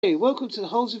Hey, welcome to the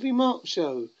Halsey Mark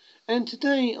Show. And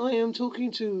today I am talking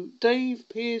to Dave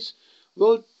Pierce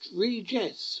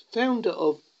Rodriguez, founder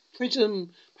of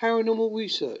Prism Paranormal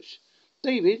Research.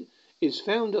 David is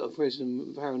founder of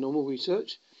Prism Paranormal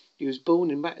Research. He was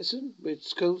born in Madison,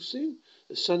 Wisconsin,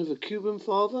 the son of a Cuban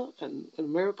father and an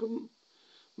American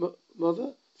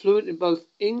mother, fluent in both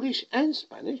English and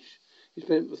Spanish. He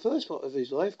spent the first part of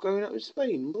his life growing up in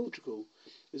Spain and Portugal.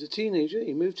 As a teenager,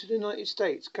 he moved to the United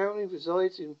States, currently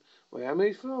resides in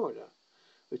Miami, Florida.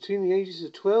 Between the ages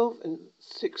of 12 and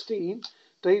 16,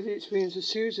 David experienced a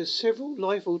series of several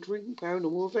life-altering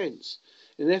paranormal events.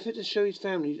 In an effort to show his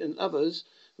family and others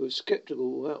who were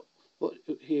skeptical about what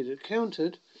he had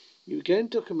encountered, he began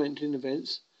documenting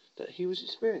events that he was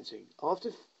experiencing.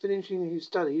 After finishing his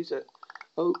studies at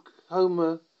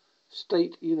Oklahoma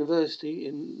State University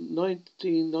in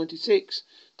 1996,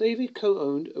 David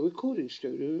co-owned a recording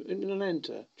studio in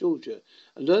Atlanta, Georgia,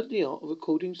 and learned the art of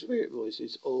recording spirit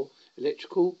voices, or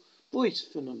electrical voice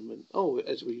phenomenon, or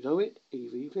as we know it,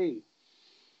 EVP.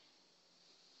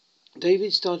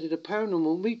 David started a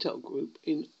paranormal meetup group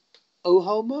in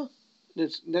Oklahoma.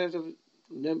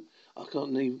 I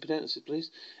can't even pronounce it, please.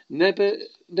 Nebraska.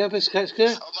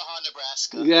 Omaha,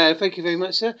 Nebraska. Yeah, thank you very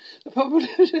much, sir.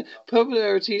 The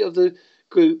popularity of the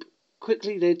group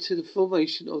quickly led to the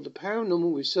formation of the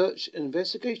Paranormal Research and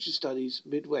Investigation Studies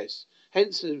Midwest,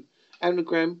 hence the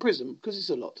anagram PRISM, because it's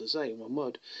a lot to say in one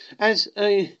word. As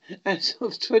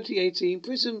of 2018,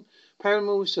 PRISM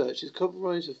Paranormal Research is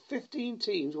comprised of 15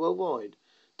 teams worldwide.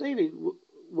 David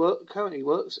currently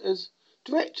works as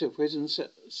director of PRISM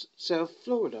South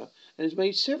Florida and has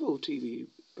made several TV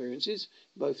appearances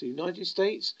in both the United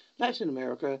States, Latin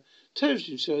America,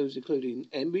 television shows including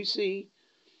NBC,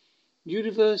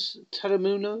 Universe,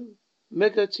 Telemundo,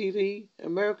 Mega TV,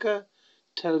 America,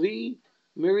 TV,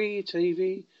 Miri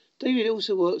TV. David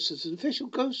also works as an official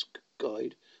ghost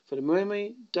guide for the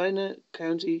Miami-Dade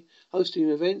County,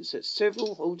 hosting events at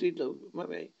several haunted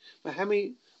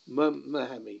Miami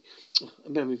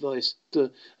Vice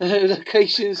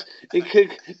locations,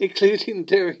 including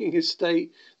Daring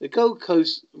Estate, the Gold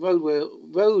Coast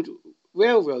Railroad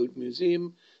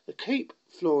Museum, the Cape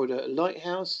Florida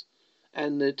Lighthouse,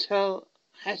 and the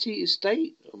Tallahatchie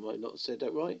Estate. I might not have said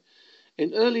that right.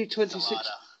 In early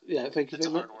 2016, yeah, thank you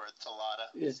very much.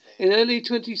 Yeah. In early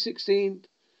 2016,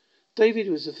 David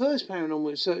was the first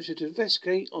paranormal researcher to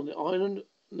investigate on the island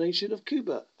nation of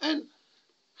Cuba. And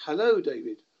hello,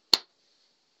 David.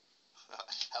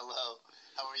 Hello.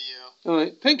 How are you? All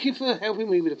right. Thank you for helping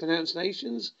me with the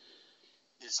pronunciations.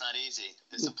 It's not easy.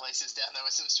 There's some places down there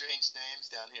with some strange names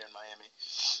down here in Miami.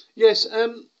 Yes.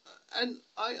 And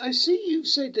I see you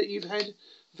said that you've had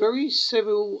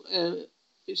several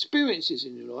experiences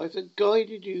in your life that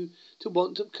guided you to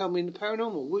want to come in the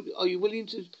paranormal. Are you willing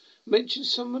to mention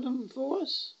some of them for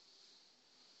us?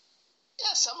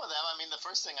 Yeah, some of them. I mean, the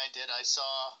first thing I did, I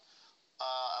saw.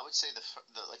 I would say the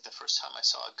first time I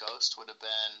saw a ghost would have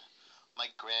been my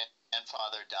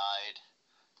grandfather died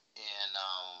in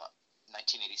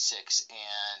 1986,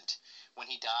 and when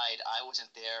he died, I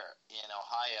wasn't there in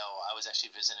Ohio. I was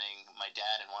actually visiting my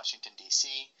dad in Washington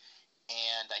D.C.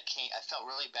 And I felt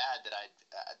really bad that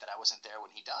I wasn't there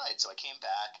when he died. So I came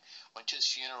back, went to his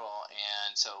funeral,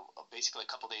 and so basically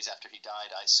a couple days after he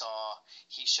died, I saw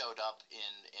he showed up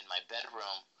in my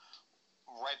bedroom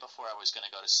right before I was going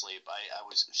to go to sleep. I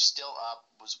was still up,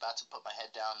 was about to put my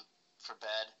head down for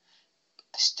bed.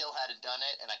 I still hadn't done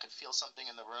it, and I could feel something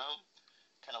in the room,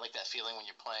 kind of like that feeling when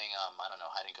you're playing, I don't know,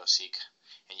 hide and go seek,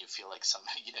 and you feel like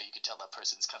somebody, you could tell that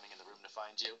person's coming in the room to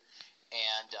find you.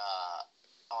 And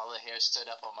all the hair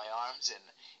stood up on my arms, and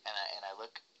I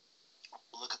look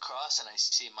across, and I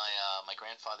see my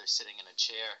grandfather sitting in a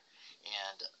chair,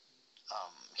 and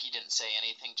he didn't say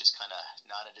anything, just kind of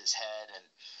nodded his head, and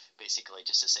basically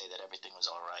just to say that everything was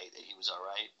all right, that he was all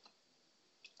right.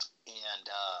 And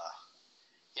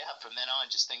yeah, from then on,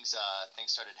 just things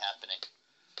started happening,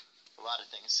 a lot of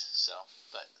things. So,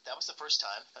 but that was the first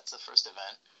time. That's the first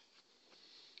event.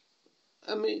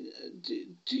 I mean,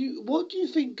 what do you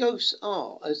think ghosts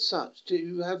are as such? Do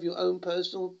you have your own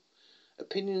personal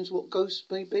opinions what ghosts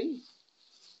may be?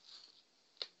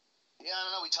 Yeah, I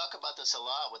don't know. We talk about this a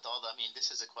lot with all the. I mean,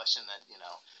 this is a question that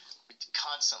we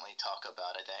constantly talk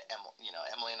about it.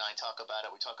 Emily and I talk about it.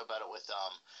 We talk about it with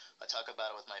I talk about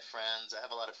it with my friends. I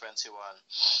have a lot of friends who are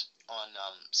on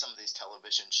some of these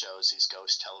television shows, these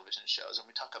ghost television shows, and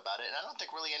we talk about it. And I don't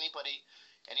think really anybody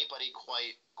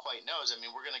quite knows. I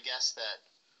mean, we're gonna guess that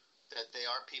they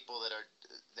are people that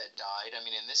died. I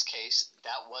mean, in this case,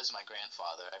 that was my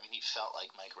grandfather. I mean, he felt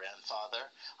like my grandfather.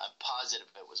 I'm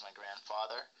positive it was my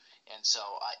grandfather. And so,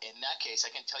 in that case,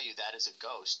 I can tell you that is a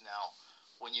ghost. Now,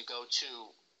 when you go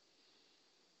to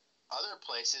other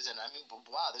places, and I mean,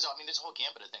 wow, there's a whole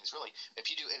gambit of things, really. If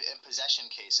you do in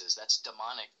possession cases, that's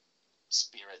demonic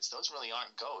spirits. Those really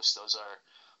aren't ghosts. Those are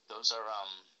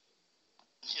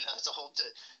that's a whole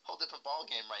different ball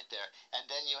game right there. And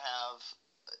then you have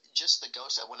just the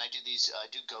ghost. When I do these,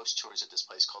 I do ghost tours at this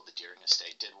place called the Deering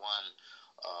Estate. Did one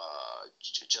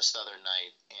just the other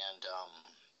night, and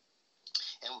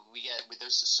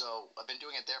so I've been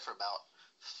doing it there for about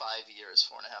 5 years,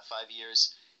 4.5, 5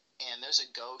 years. And there's a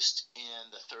ghost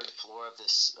in the third floor of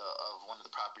this of one of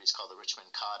the properties called the Richmond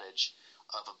Cottage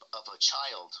of a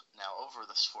child. Now, over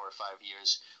this 4 or 5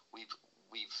 years, we've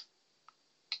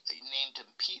named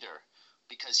him Peter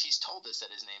because he's told us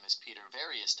that his name is Peter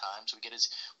various times. We get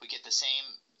the same.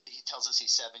 He tells us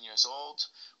he's 7 years old.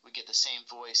 We get the same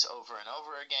voice over and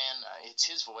over again. It's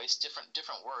his voice, different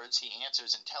words. He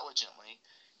answers intelligently,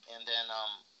 and then.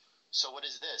 So what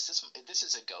is this? This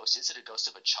is a ghost. Is it a ghost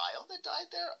of a child that died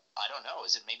there? I don't know.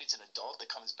 Maybe it's an adult that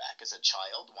comes back as a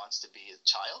child, wants to be a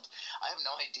child? I have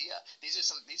no idea. These are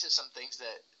some things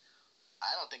that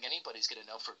I don't think anybody's going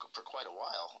to know for quite a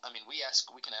while. I mean, we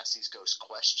can ask these ghosts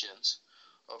questions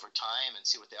over time and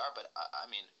see what they are, but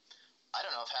I mean, I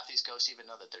don't know if half these ghosts even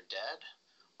know that they're dead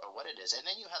or what it is. And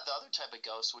then you have the other type of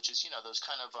ghost, which is those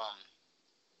kind of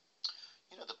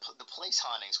the place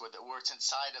hauntings where it's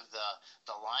inside of the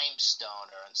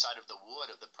limestone or inside of the wood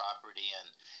of the property,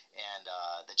 and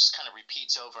that just kind of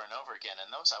repeats over and over again. And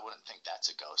those, I wouldn't think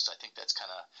that's a ghost. I think that's kind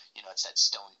of it's that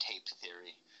stone tape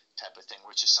theory type of thing,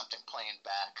 which is something playing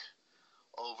back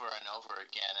over and over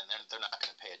again, and they're not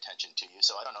going to pay attention to you.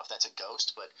 So I don't know if that's a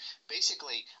ghost, but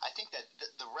basically I think that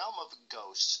the realm of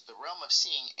ghosts, the realm of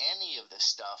seeing any of this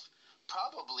stuff,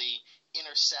 probably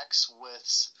intersects with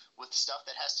stuff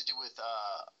that has to do with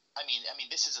I mean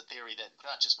this is a theory that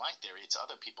not just my theory, it's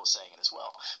other people saying it as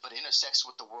well, but intersects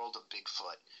with the world of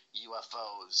Bigfoot,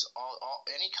 UFOs, all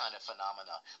any kind of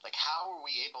phenomena. Like, how are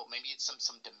we able, maybe it's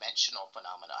some dimensional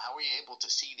phenomena, how are we able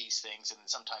to see these things and then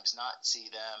sometimes not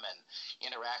see them and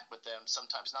interact with them,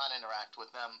 sometimes not interact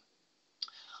with them?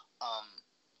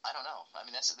 I don't know. I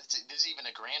mean, there's even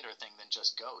a grander thing than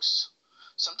just ghosts.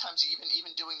 Sometimes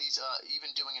even doing these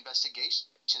doing investigations,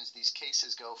 these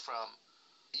cases go from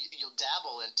you'll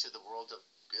dabble into the world of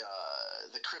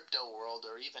the crypto world,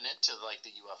 or even into like the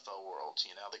UFO world.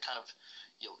 They kind of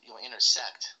you'll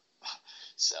intersect.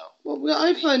 So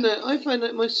I find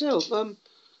that myself.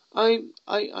 I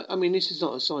mean, this is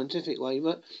not a scientific way,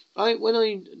 but when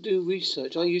I do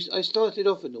research, I started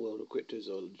off in the world of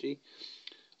cryptozoology.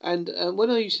 And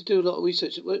when I used to do a lot of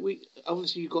research, we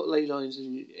obviously you've got ley lines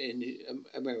in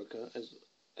America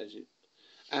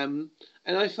and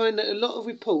I find that a lot of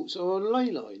reports are on ley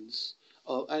lines,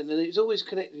 and then it's always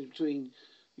connected between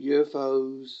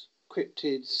UFOs,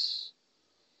 cryptids.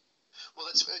 Well,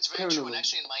 it's very true. And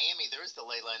actually, in Miami, there is the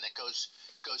ley line that goes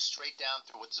straight down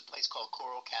through what's a place called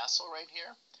Coral Castle right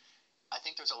here. I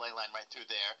think there's a ley line right through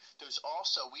there. There's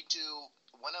also we do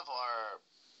one of our.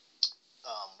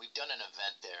 We've done an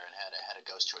event there and had a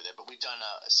ghost tour there, but we've done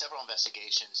several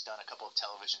investigations, done a couple of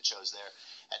television shows there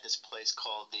at this place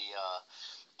called the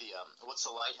what's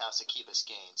the lighthouse at Key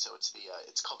Biscayne? So it's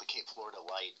called the Cape Florida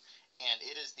Light, and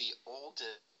it is the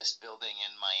oldest building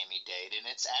in Miami-Dade, and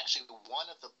it's actually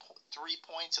one of the 3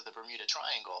 points of the Bermuda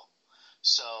Triangle.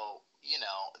 So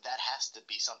that has to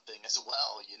be something as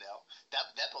well.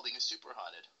 That building is super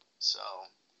haunted. So.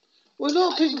 Well, a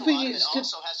lot of people think it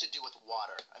also has to do with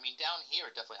water. I mean, down here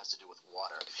it definitely has to do with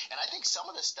water. And I think some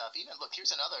of the stuff, even look,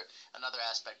 here's another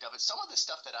aspect of it. Some of the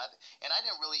stuff that I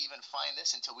didn't really even find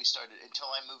this until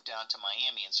I moved down to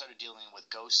Miami and started dealing with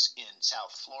ghosts in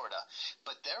South Florida.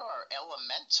 But there are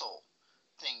elemental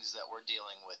things that we're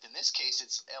dealing with. In this case,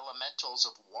 it's elementals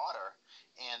of water.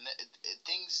 And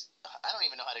things, I don't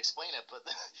even know how to explain it, but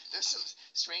there's some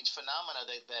strange phenomena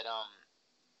that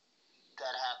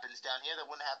happens down here that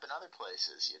wouldn't happen other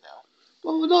places,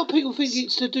 Well, a lot of people think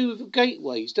it's to do with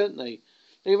gateways, don't they?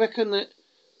 They reckon that.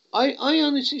 I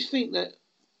honestly think that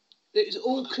it's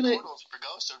all connected. Portals for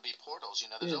ghosts, there would be portals.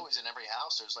 There's always in every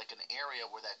house. There's like an area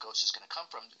where that ghost is going to come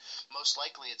from. Most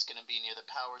likely, it's going to be near the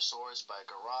power source, by a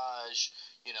garage.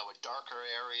 A darker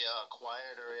area, a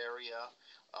quieter area.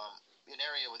 An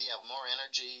area with more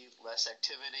energy, less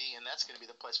activity, and that's going to be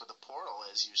the place where the portal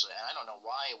is usually. And I don't know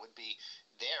why it would be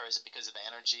there. Is it because of the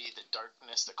energy, the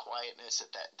darkness, the quietness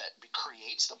that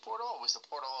creates the portal, or was the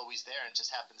portal always there and it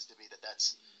just happens to be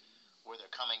that's where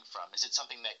they're coming from? Is it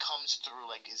something that comes through,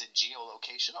 like, is it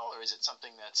geolocational, or is it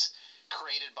something that's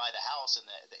created by the house and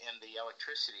the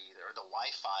electricity or the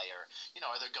Wi-Fi, or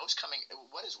are there ghosts coming?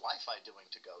 What is Wi-Fi doing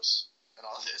to ghosts? and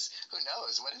all this. Who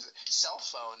knows? What is it? Cell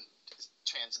phone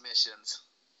transmissions.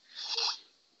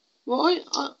 Well,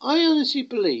 I honestly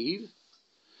believe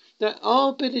that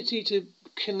our ability to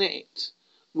connect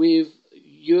with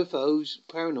UFOs,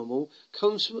 paranormal,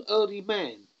 comes from early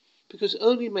man. Because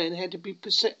early man had to be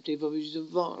perceptive of his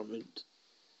environment,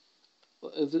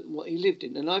 of what he lived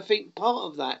in. And I think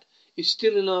part of that is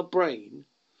still in our brain,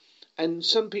 and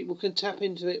some people can tap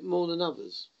into it more than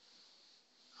others.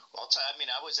 Well, I mean,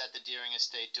 I was at the Deering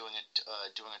Estate doing a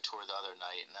tour the other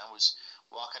night, and I was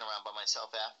walking around by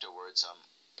myself afterwards.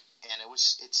 And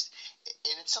it's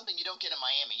something you don't get in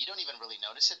Miami. You don't even really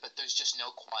notice it, but there's just no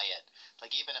quiet.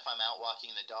 Like, even if I'm out walking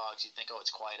the dogs, you think, oh,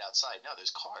 it's quiet outside. No, there's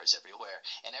cars everywhere,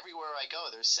 and everywhere I go,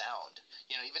 there's sound.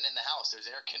 You know, even in the house, there's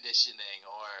air conditioning,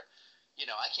 or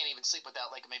I can't even sleep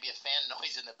without like maybe a fan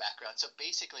noise in the background. So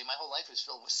basically, my whole life is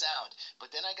filled with sound.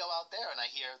 But then I go out there and I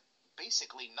hear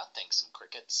basically nothing, some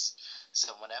crickets,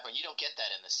 some whatever. And you don't get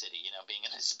that in the city. Being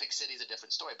in this big city is a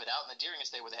different story. But out in the Deering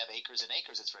Estate where they have acres and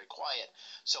acres, it's very quiet.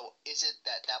 So is it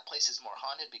that place is more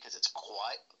haunted because it's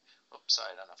quiet? Oops,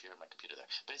 sorry, I don't know if you heard my computer there.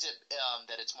 But is it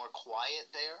that it's more quiet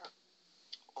there?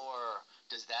 Or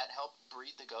does that help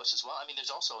breed the ghost as well? I mean,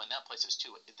 there's also in that place there's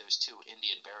two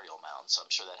Indian burial mounds, so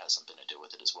I'm sure that has something to do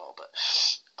with it as well. But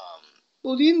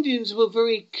well, the Indians were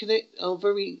very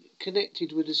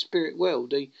connected with the spirit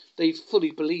world. They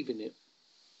fully believe in it.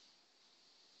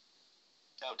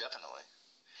 Oh, definitely.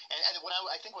 And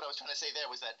I think what I was trying to say there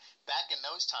was that back in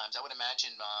those times, I would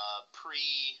imagine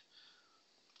pre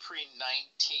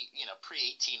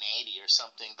 1880 or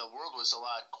something, the world was a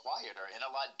lot quieter and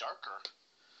a lot darker.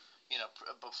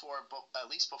 At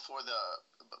least before the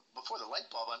light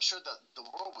bulb, I'm sure that the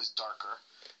world was darker.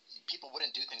 People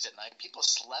wouldn't do things at night. People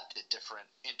slept at different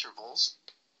intervals,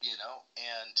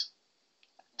 and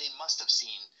they must have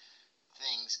seen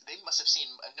things. They must have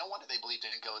seen. No wonder they believed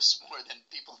in ghosts more than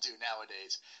people do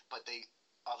nowadays. But they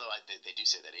do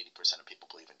say that 80% of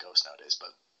people believe in ghosts nowadays.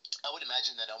 But I would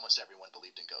imagine that almost everyone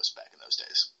believed in ghosts back in those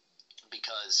days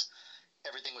because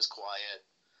everything was quiet.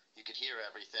 You could hear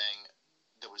everything.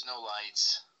 There was no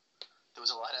lights. There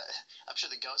was a lot of. I'm sure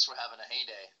the ghosts were having a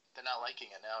heyday. They're not liking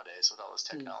it nowadays with all this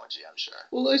technology. I'm sure.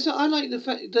 Well, I like the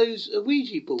fact those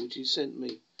Ouija boards you sent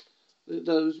me,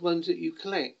 those ones that you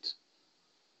collect,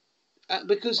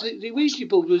 because the Ouija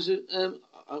board was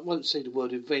I won't say the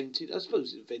word invented. I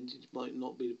suppose invented might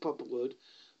not be the proper word,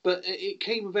 but it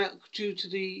came about due to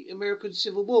the American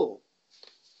Civil War.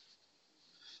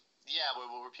 Yeah, where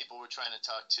people were trying to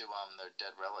talk to their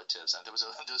dead relatives, and there was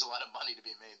a lot of money to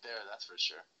be made there. That's for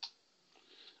sure.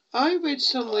 I read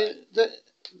somewhere that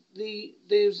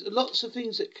there's lots of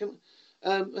things that can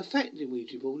affect the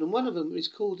Ouija board, and one of them is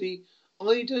called the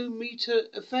Eidometer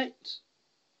effect.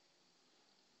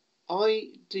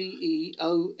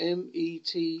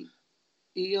 Ideometer.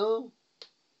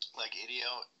 Like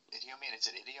idiometer? Is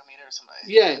it idiometer or something?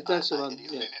 Yeah, that's the one.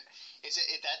 Yeah. Is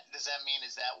it that? Does that mean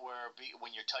where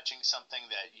when you're touching something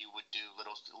that you would do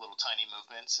little tiny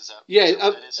movements? Is that? Yeah,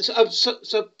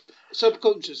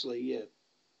 subconsciously, yeah.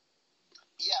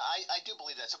 Yeah, I do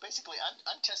believe that. So basically,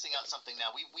 I'm testing out something now.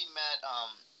 We met.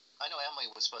 I know Emily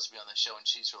was supposed to be on the show and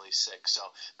she's really sick. So,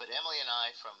 but Emily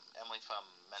from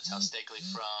Men's House Stakely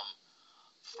from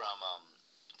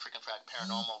Freaking Frack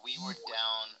Paranormal, we were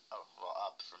down,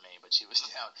 up for me, but she was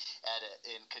down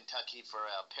in Kentucky for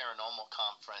a paranormal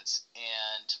conference,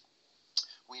 and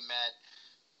we met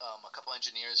a couple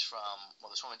engineers from,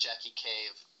 this woman Jackie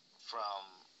Cave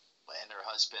and her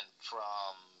husband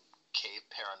from Cave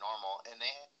Paranormal, and they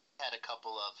had a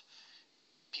couple of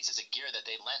pieces of gear that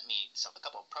they lent me, a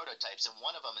couple of prototypes, and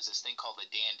one of them is this thing called the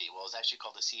Dandy. Well, it's actually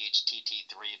called the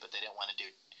CHTT3, but they didn't want to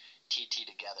do TT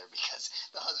together because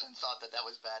the husband thought that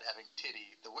was bad having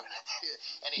titty. The word.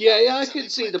 I can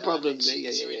see the problem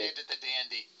there. So we named it the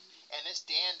Dandy. And this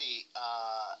Dandy,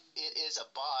 it is a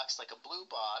box, like a blue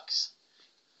box,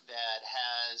 that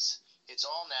has. It's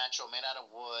all natural, made out of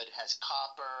wood, has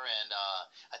copper, and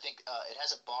I think it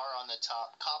has a bar on the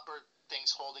top. Copper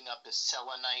things holding up the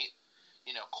selenite,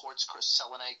 quartz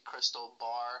selenite crystal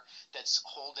bar that's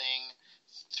holding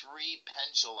 3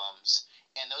 pendulums,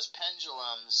 and those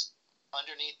pendulums.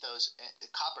 Underneath those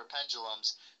copper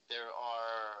pendulums, there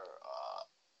are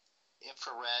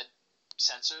infrared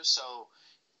sensors, so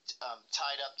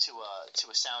tied up to a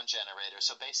sound generator.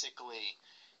 So basically,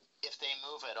 if they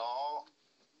move at all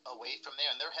away from there,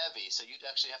 and they're heavy, so you'd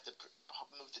actually have to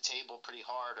move the table pretty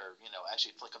hard, or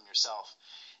actually flick them yourself.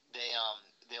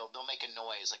 They'll make a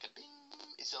noise like a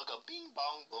bing. They'll go bing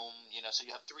bong boom. So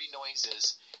you have 3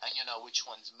 noises, and you know which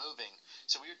one's moving.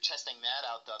 So we were testing that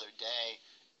out the other day.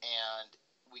 And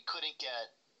we couldn't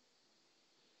get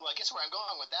Well, I guess where I'm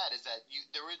going with that is that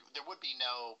there would be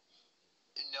no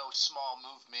small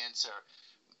movements or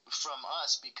from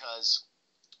us because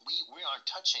we aren't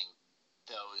touching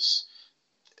those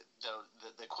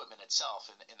the equipment itself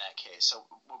in that case. So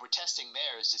what we're testing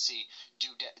there is to see do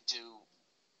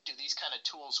these kind of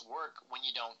tools work when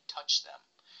you don't touch them,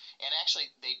 and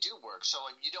actually they do work. So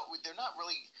you don't they're not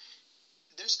really.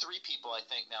 There's 3 people I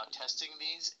think now testing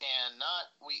these, and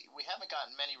we haven't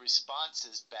gotten many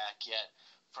responses back yet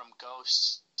from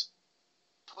ghosts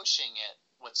pushing it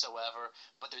whatsoever,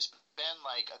 but there's been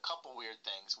like a couple weird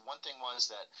things. One thing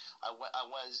was that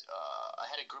I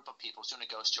had a group of people doing a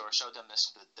ghost tour, showed them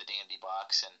the dandy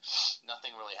box, and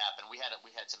nothing really happened. We had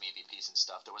some EVPs and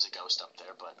stuff. There was a ghost up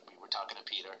there, but we were talking to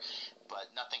Peter, but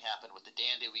nothing happened with the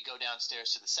dandy. We go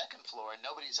downstairs to the 2nd floor, and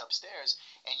nobody's upstairs,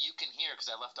 and you can hear,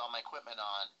 because I left all my equipment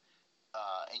on,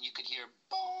 and you could hear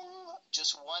boom,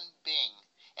 just one bing.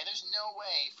 And there's no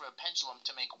way for a pendulum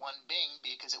to make one bing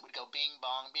because it would go bing,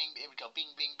 bong, bing. It would go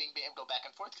bing, bing, bing, bing. It would go back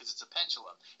and forth because it's a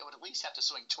pendulum. It would at least have to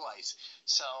swing twice.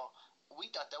 So we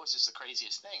thought that was just the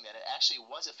craziest thing, that it actually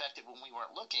was effective when we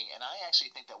weren't looking. And I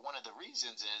actually think that one of the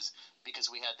reasons is because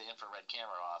we had the infrared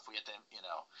camera off. We had the,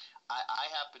 I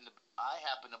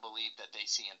happen to believe that they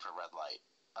see infrared light.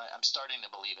 I'm starting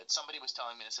to believe it. Somebody was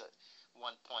telling me this at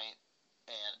one point.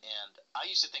 And I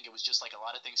used to think it was just like a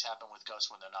lot of things happen with ghosts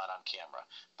when they're not on camera,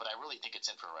 but I really think it's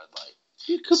infrared light.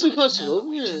 It could be possible.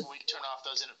 We turn off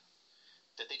those.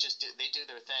 That they do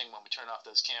their thing when we turn off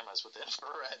those cameras with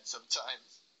infrared sometimes.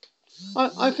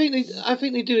 I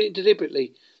think they do it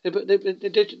deliberately. They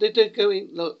go in.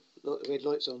 Look, the red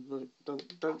light's on. No,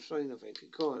 don't say nothing.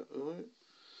 Keep quiet, all right?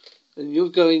 And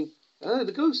you're going. Oh,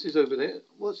 the ghost is over there.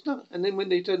 What's that? And then when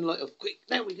they turn the light off, quick,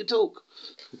 now we can talk.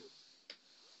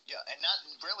 Yeah, and not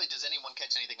really does anyone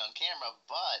catch anything on camera,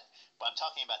 but I'm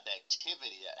talking about the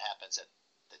activity that happens at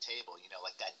the table,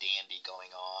 like that dandy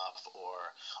going off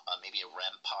or maybe a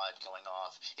REM pod going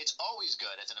off. It's always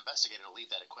good as an investigator to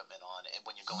leave that equipment on and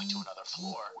when you're going to another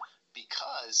floor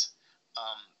because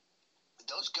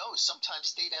those ghosts sometimes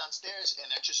stay downstairs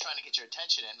and they're just trying to get your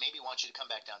attention and maybe want you to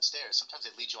come back downstairs. Sometimes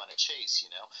they lead you on a chase,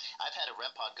 I've had a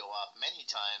REM pod go off many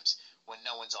times when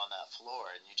no one's on that floor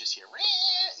and you just hear,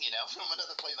 from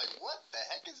another place, like, what the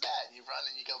heck is that? And you run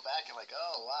and you go back and like,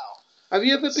 oh, wow. Have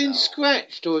you ever been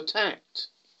scratched or attacked?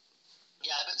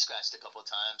 Yeah, I've been scratched a couple of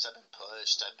times. I've been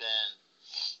pushed. I've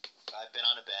been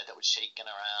on a bed that was shaking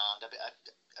around.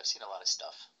 I've seen a lot of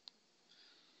stuff.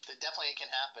 Definitely it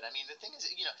can happen. I mean, the thing is,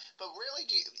 but rarely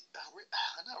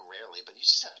not rarely, but you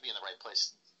just have to be in the right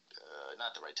place.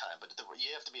 Not the right time, but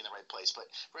you have to be in the right place. But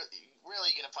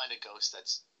really you're going to find a ghost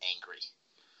that's angry,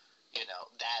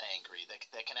 that angry,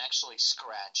 that can actually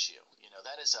scratch you.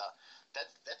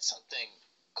 That's something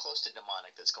close to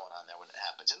demonic that's going on there when it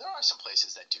happens. And there are some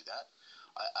places that do that.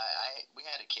 We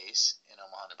had a case in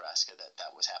Omaha, Nebraska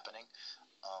that was happening.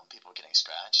 People were getting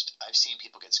scratched. I've seen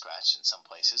people get scratched in some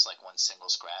places, like one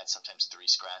single scratch, sometimes 3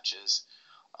 scratches,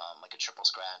 like a triple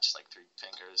scratch, like 3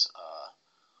 fingers.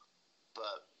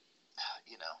 But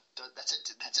that's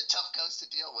a tough ghost to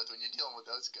deal with when you're dealing with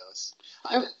those ghosts.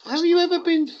 Have you ever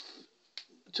been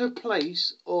to a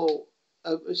place or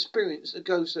experienced a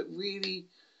ghost that really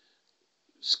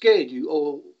scared you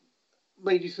or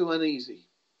made you feel uneasy?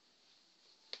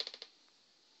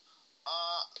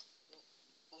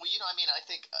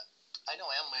 I know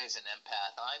Emily is an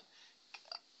empath.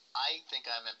 I think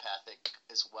I'm empathic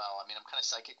as well. I mean, I'm kind of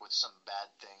psychic with some bad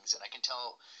things, and I can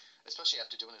tell, especially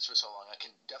after doing this for so long, I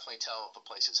can definitely tell if a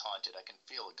place is haunted. I can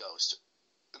feel a ghost.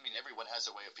 I mean, everyone has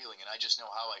their way of feeling, and I just know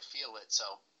how I feel it, so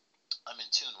I'm in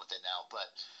tune with it now.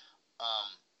 But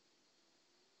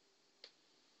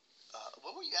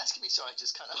what were you asking me? So I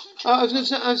just kind of. I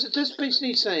was just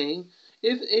basically saying,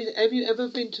 have you ever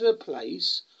been to a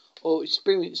place or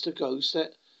experienced a ghost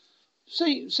that,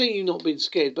 say you've not been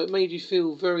scared, but made you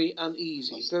feel very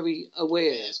uneasy, very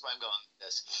aware? That's where I'm going with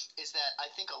this. Is that I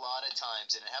think a lot of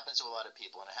times, and it happens to a lot of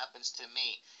people, and it happens to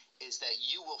me, is that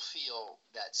you will feel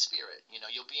that spirit.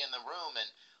 You'll be in the room and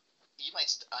you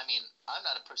might, I'm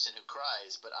not a person who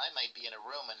cries, but I might be in a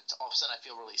room and all of a sudden I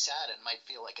feel really sad and might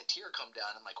feel like a tear come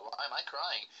down. I'm like, why am I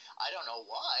crying? I don't know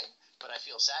why, but I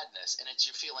feel sadness, and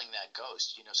you're feeling that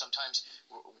ghost. Sometimes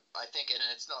I think, and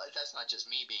that's not just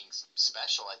me being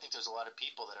special. I think there's a lot of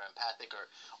people that are empathic or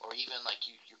even like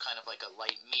you're kind of like a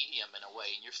light medium in a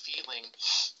way, and you're feeling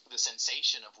the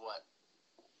sensation of what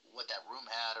that room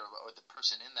had or the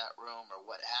person in that room or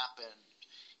what happened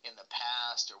in the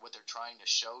past or what they're trying to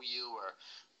show you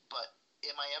but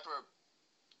am I ever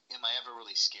am I ever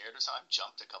really scared or something? I've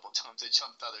jumped a couple times. I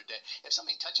jumped the other day. If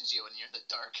something touches you and you're in the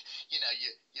dark,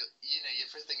 your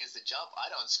first thing is to jump. I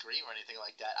don't scream or anything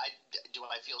like that. Do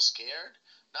I feel scared?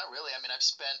 Not really. I mean, I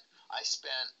spent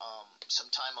some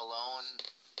time alone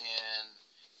in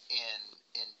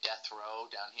in death row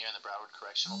down here in the Broward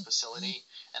Correctional Facility,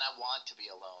 and I want to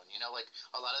be alone. Like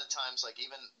a lot of the times, like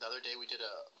even the other day, we did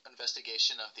a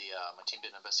investigation of the my team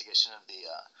did an investigation of the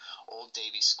old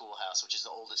Davie Schoolhouse, which is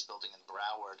the oldest building in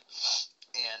Broward,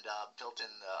 and built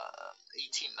in the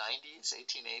 1890s,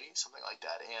 1880s, something like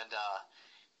that, and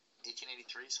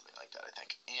 1883, something like that, I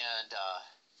think, and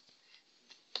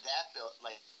that built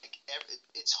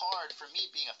it's hard for me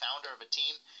being a founder of a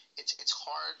team. It's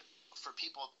hard for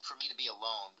me to be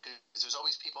alone because there's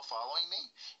always people following me,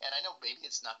 and I know maybe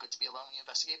it's not good to be alone when you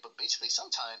investigate, but basically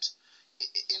sometimes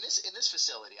in this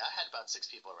facility I had about 6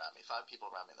 people around me, 5 people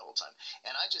around me the whole time,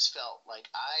 and I just felt like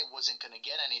I wasn't going to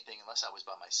get anything unless I was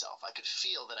by myself. I could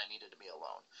feel that I needed to be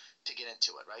alone to get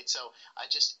into it, right? So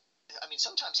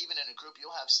sometimes even in a group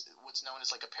you'll have what's known as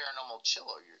like a paranormal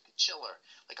chiller,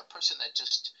 like a person that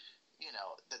just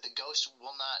that the ghost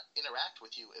will not interact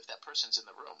with you if that person's in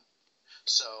the room.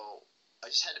 So I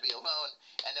just had to be alone,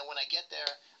 and then when I get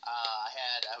there,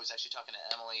 I was actually talking to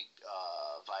Emily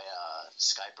via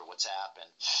Skype or WhatsApp, and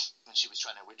she was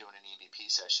we're doing an EVP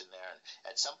session there, and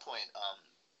at some point,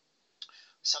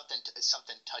 something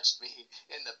touched me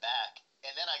in the back,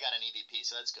 and then I got an EVP,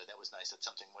 so that's good. That was nice that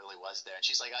something really was there. And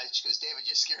she's like, she goes, David,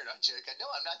 you're scared, aren't you? I go, no,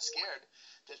 I'm not scared.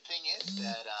 The thing is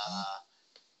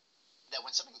that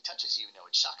when something touches you, it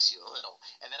shocks you a little.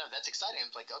 And then that's exciting.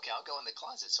 I'm like, okay, I'll go in the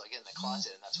closet. So I get in the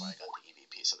closet, and that's when I got the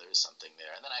EVP. So there is something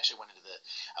there. And then I actually went into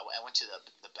I went to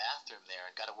the bathroom there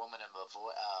and got a woman in a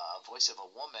voice of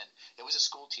a woman. It was a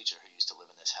school teacher who used to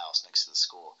live in this house next to the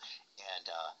school. And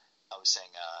I was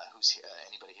saying, who's here,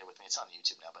 anybody here with me? It's on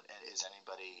YouTube now, but is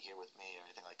anybody here with me or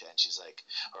anything like that? And she's like,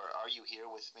 or are you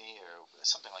here with me or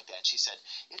something like that? And she said,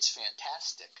 it's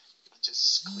fantastic.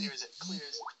 Just clear as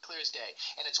day.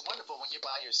 And it's wonderful when you're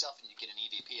by yourself and you get an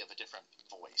EVP of a different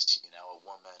voice, a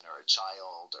woman or a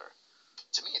child, or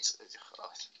to me it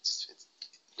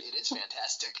is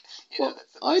fantastic.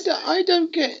 I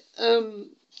don't get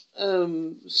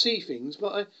see things,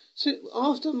 but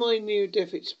after my near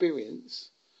death experience,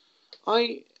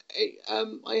 I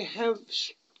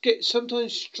get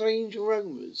sometimes strange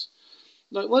aromas.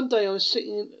 Like one day I was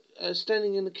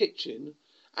standing in the kitchen,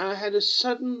 and I had a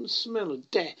sudden smell of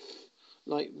death,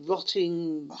 like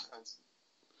rotting,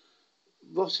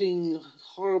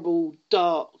 horrible,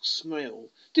 dark smell.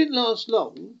 Didn't last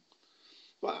long,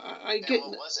 but I get.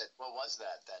 What was it? What was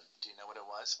that then? Do you know what it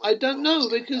was? I don't know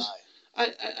because,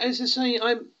 as I say,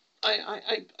 I'm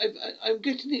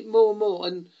getting it more and more,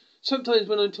 and sometimes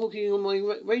when I'm talking on my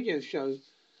radio show,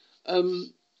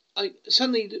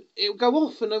 suddenly it'll go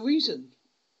off for no reason.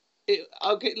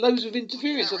 I'll get loads of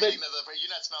interference. You're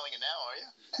not smelling it now, are you?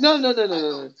 No. I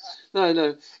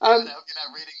hope you're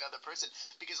not reading the other person,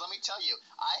 because let me tell you,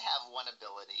 I have one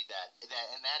ability that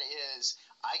is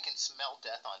I can smell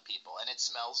death on people, and it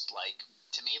smells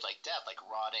to me like death, like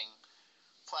rotting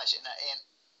flesh, and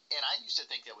I used to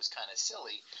think that was kind of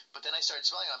silly, but then I started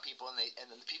smelling on people, and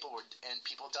people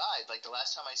died. Like the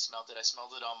last time I smelled it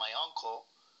on my uncle,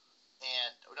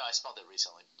 and no, I smelled it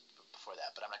recently before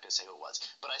that, but I'm not going to say who it was.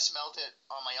 But I smelled it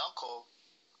on my uncle,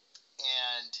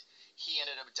 and he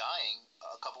ended up dying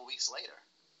a couple weeks later.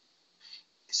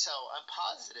 So I'm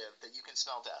positive that you can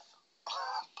smell death.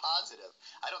 Positive.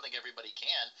 I don't think everybody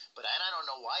can, and I don't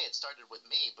know why it started with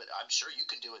me, but I'm sure you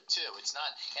can do it too. It's not,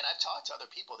 and I've talked to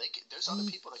other people. There's other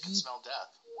people that can smell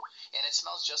death, and it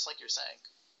smells just like you're saying.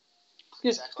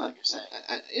 Yeah, exactly like you're saying.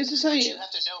 It's the same. But you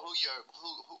have to know who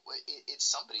it's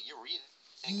somebody. You're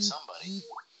reading somebody.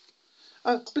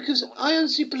 Because I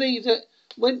honestly believe that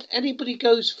when anybody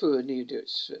goes through a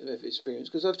near-death experience,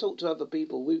 because I've talked to other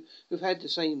people who've had the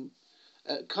same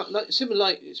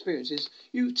similar experiences,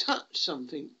 you touch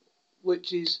something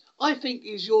which I think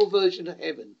is your version of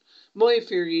heaven. My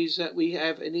theory is that we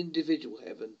have an individual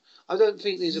heaven. I don't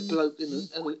think there's a bloke in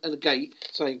a gate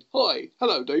saying, "Hi,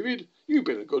 hello, David. You've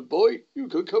been a good boy. You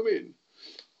can come in."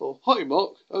 Or, "Hi,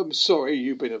 Mark. I'm sorry.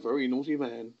 You've been a very naughty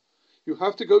man. You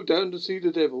have to go down to see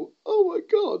the devil." Oh my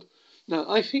God! No,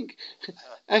 I think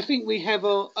we have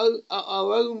our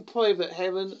own private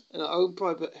heaven and our own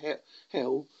private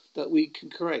hell that we can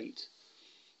create.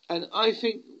 And I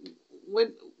think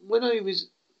when I was,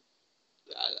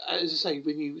 as I say,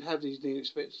 when you have these new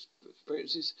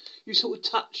experiences, you sort of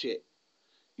touch it.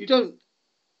 You don't.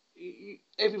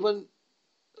 Everyone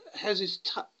has this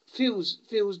feels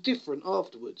different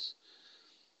afterwards.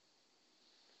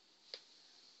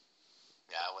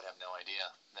 Yeah, would have no idea.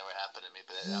 Never happened to me,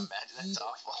 but I imagine that's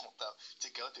awful though to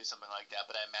go through something like that.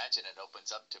 But I imagine it opens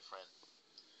up different.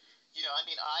 I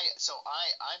mean,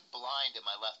 I'm blind in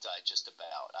my left eye just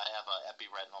about. I have a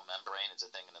epiretinal membrane. It's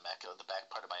a thing in the back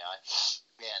part of my eye,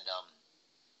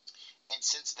 and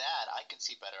since that, I can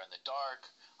see better in the dark.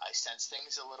 I sense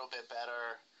things a little bit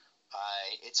better.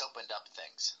 It's opened up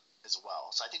things as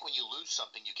well. So I think when you lose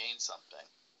something, you gain something.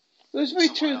 Well, it's very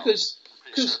true because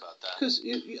sure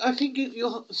I think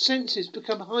your senses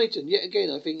become heightened. Yet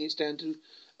again, I think it's down to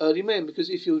early men, because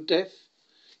if you're deaf,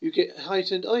 you get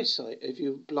heightened eyesight. If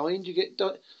you're blind, you get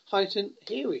heightened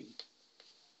hearing.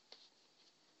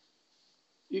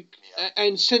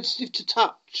 And sensitive to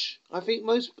touch. I think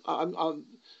most.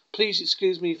 Please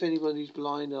excuse me if anybody's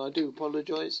blind. I do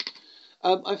apologise.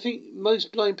 I think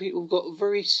most blind people have got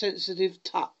very sensitive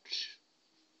touch.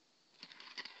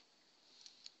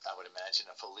 I would imagine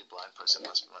a fully blind person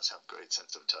must have great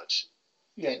sense of touch.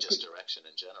 Yeah, and just direction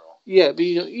in general. Yeah, but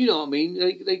you know what I mean.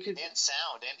 They could. And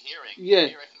sound and hearing. Yeah,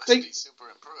 hearing must be super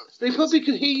improved. They probably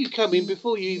could hear you coming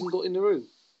before you even got in the room.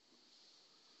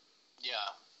 Yeah.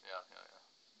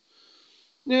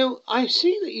 Now I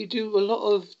see that you do a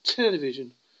lot of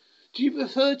television. Do you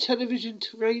prefer television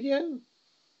to radio?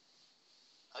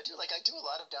 I do a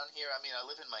lot of down here. I mean, I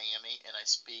live in Miami and I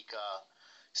speak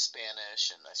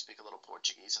Spanish and I speak a little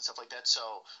Portuguese and stuff like that.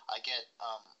 So I get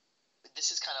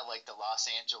this is kind of like the Los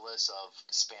Angeles of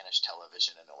Spanish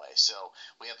television in a way. So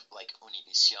we have like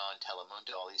Univision,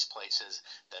 Telemundo, all these places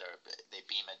they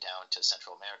beam it down to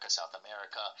Central America, South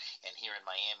America, and here in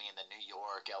Miami and then New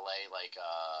York, LA, like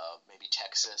maybe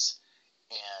Texas,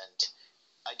 and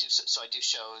I do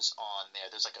shows on there.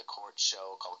 There's like a court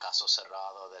show called Caso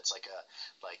Cerrado that's like a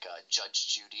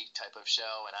Judge Judy type of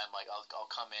show, and I'm like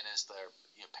I'll come in as their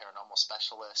paranormal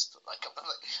specialist, like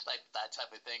that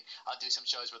type of thing. I'll do some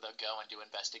shows where they'll go and do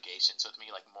investigations with me,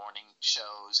 like morning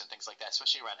shows and things like that,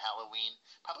 especially around Halloween.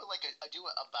 Probably like I do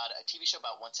about a TV show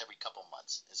about once every couple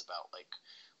months is about like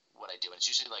what I do, and it's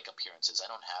usually like appearances.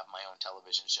 I don't have my own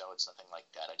television show. It's nothing like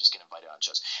that. I just get invited on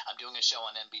shows. I'm doing a show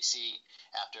on NBC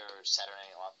after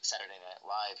Saturday Night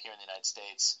Live here in the United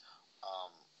States.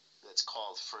 That's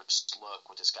called First Look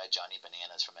with this guy Johnny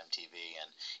Bananas from MTV,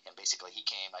 and basically he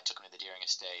came. I took him to the Deering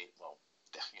Estate. Well,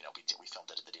 we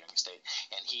filmed it at the Deering Estate,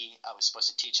 and I was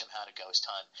supposed to teach him how to ghost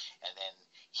hunt, and then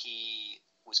he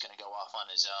was going to go off on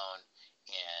his own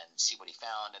and see what he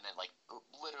found, and then like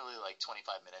literally like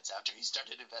 25 minutes after he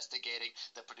started investigating,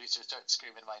 the producer started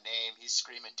screaming my name. He's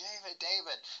screaming,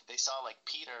 David. They saw like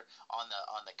Peter on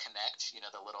the Connect,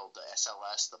 the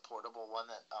SLS, the portable one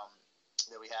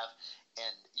that we have,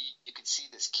 and you could see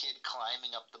this kid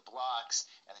climbing up the blocks,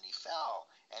 and then he fell,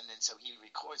 and then so he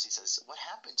records. He says, "What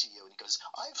happened to you?" And he goes,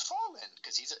 "I've fallen,"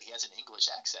 because he has an English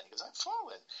accent. He goes, "I've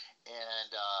fallen,"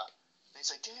 and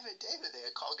he's like, David. They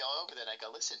go over there, and I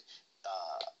go, "Listen.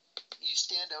 You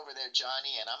stand over there,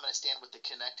 Johnny, and I'm going to stand with the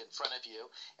Connect in front of you,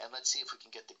 and let's see if we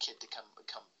can get the kid to come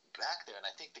back there." And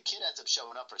I think the kid ends up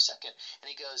showing up for a second, and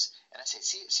he goes, and I say,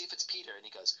 see if it's Peter. And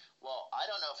he goes, "Well, I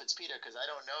don't know if it's Peter because I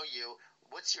don't know you.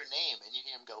 What's your name?" And you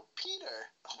hear him go, "Peter,"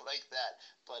 like that.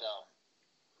 But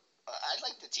I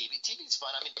like the TV. TV's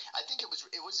fun. I mean, I think it was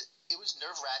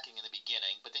nerve-wracking in the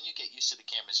beginning, but then you get used to the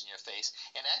cameras in your face,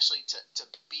 and actually to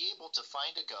be able to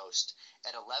find a ghost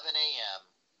at 11 a.m.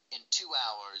 in 2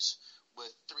 hours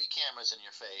with 3 cameras in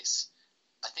your face,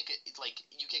 I think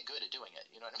you get good at doing it.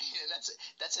 You know what I mean? And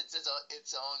that's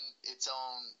its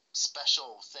own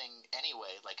special thing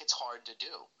anyway. Like, it's hard to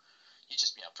do. You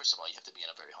just first of all, you have to be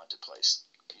in a very haunted place.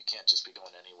 You can't just be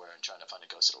going anywhere and trying to find a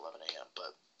ghost at 11 a.m.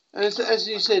 But as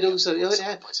you said, also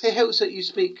it helps that you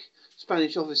speak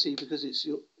Spanish, obviously, because it's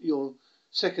your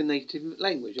second native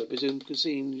language, I presume,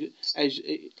 considering as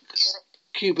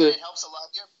Cuba. It helps a lot.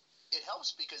 It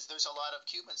helps because there's a lot of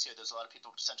Cubans here. There's a lot of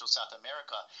people from Central South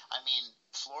America. I mean,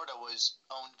 Florida was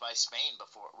owned by Spain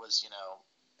before it was,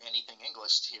 anything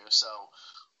English here. So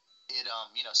it,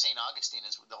 St. Augustine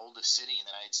is the oldest city in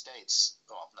the United States.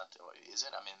 Well, is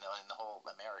it? I mean, in the whole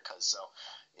Americas. So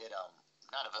it,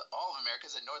 not of all of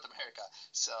America, it's in North America.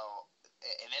 So,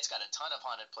 and it's got a ton of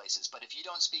haunted places. But if you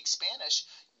don't speak Spanish,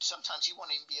 sometimes you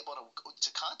won't even be able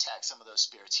to contact some of those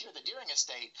spirits. Here, the Deering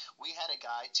Estate, we had a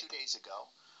guy 2 days ago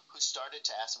who started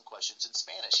to ask some questions in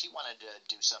Spanish. He wanted to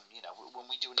do some,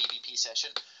 when we do an EVP session,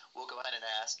 we'll go ahead and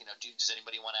ask, does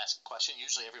anybody want to ask a question?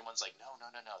 Usually everyone's like, no,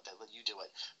 they let you do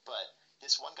it. But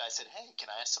this one guy said, hey,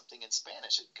 can I ask something in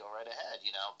Spanish? Go right ahead.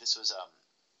 This was,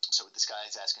 so this guy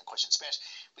is asking a question in Spanish.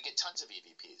 We get tons of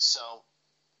EVPs. So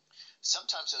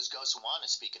sometimes those ghosts want to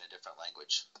speak in a different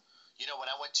language. When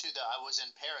I was in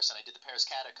Paris and I did the Paris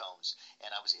catacombs, and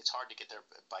it's hard to get there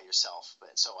by yourself,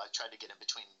 but so I tried to get in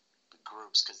between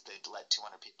groups because they'd let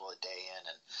 200 people a day in,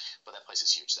 but that place is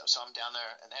huge though. So I'm down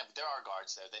there, and there are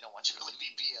guards there. They don't want you to really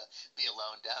be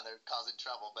alone down there causing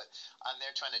trouble. But I'm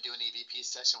there trying to do an EVP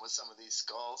session with some of these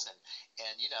skulls, and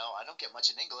I don't get much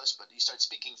in English, but you start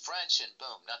speaking French, and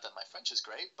boom! Not that my French is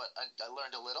great, but I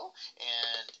learned a little,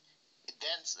 and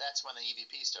then that's when the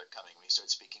EVPs start coming. When you start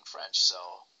speaking French, so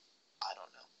I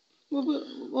don't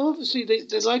know. Well, obviously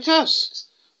they're like us.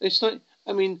 It's like,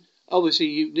 I mean, obviously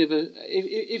you never,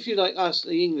 if you're like us,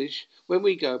 the English, when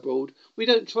we go abroad, we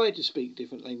don't try to speak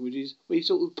different languages. We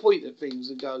sort of point at things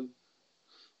and go,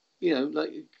 like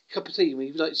a cup of tea.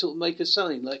 We like sort of make a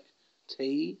sign like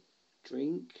tea,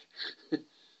 drink.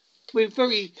 we're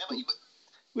very,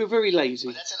 we're very lazy.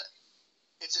 But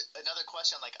it's another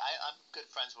question. Like I'm good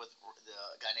friends with the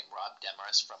guy named Rob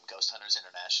Demarest from Ghost Hunters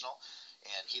International,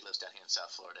 and he lives down here in South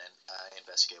Florida, and I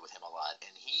investigate with him a lot.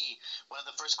 And one of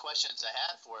the first questions I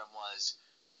had for him was,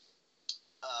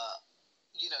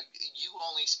 you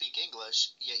only speak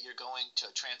English, yet you're going to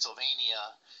Transylvania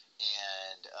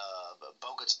and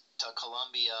Bogota,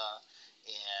 Colombia,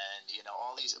 and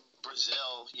all these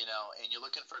Brazil, and you're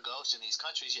looking for ghosts in these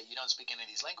countries, yet you don't speak any of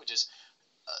these languages.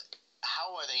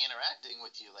 How are they interacting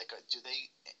with you? Like, do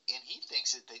they? And he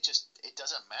thinks that it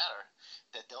doesn't matter,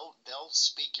 that they'll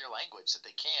speak your language, that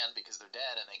they can because they're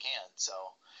dead and they can. So,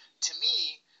 to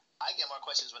me, I get more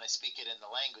questions when I speak it in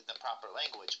the proper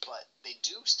language, but they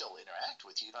do still interact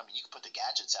with you. I mean, you can put the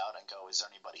gadgets out and go, "Is there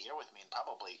anybody here with me?" And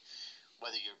probably,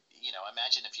 whether you're,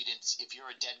 imagine if you're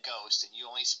a dead ghost and you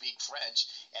only speak French,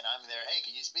 and I'm there, "Hey,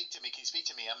 can you speak to me? Can you speak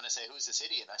to me?" I'm going to say, "Who's this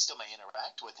idiot?" And I still may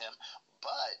interact with him,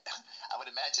 but I would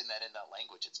imagine that in that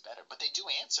language it's better. But they do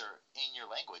answer in your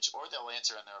language, or they'll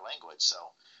answer in their language. So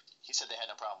he said they had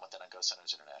no problem with it on Ghost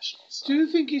Hunters International. So. Do you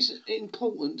think it's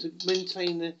important to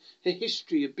maintain the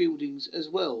history of buildings as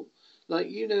well? Like,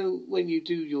 when you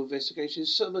do your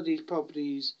investigations, some of these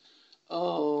properties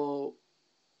are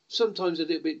sometimes a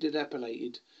little bit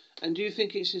dilapidated. And do you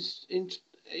think it's just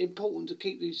important to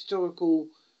keep the historical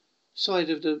side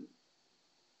of the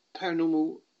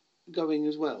paranormal going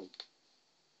as well?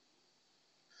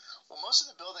 Well, most of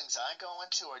the buildings I go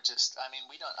into are just, I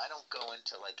don't go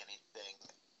into like anything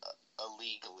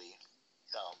illegally.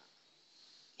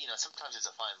 Sometimes it's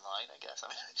a fine line, I guess.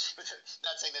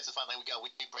 Not saying that's a fine line.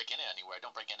 We break in anywhere.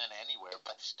 Don't break in anywhere.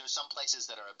 But there's some places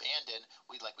that are abandoned.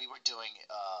 We were doing.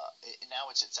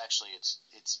 Now it's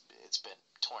been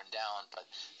torn down. But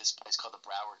this place called the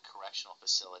Broward Correctional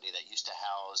Facility that used to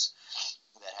house,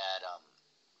 that had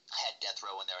death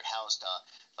row in there. It housed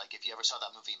like if you ever saw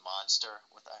that movie Monster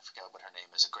with, I forget what her name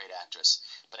is, a great actress.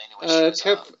 But anyway,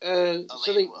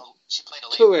 she played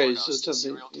Elaine Torres or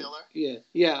something. Serial killer.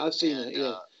 Yeah, I've seen that.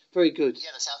 Yeah. Very good.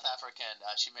 Yeah, the South African.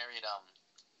 She married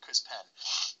Chris Penn,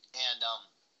 and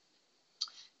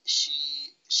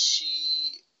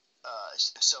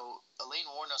so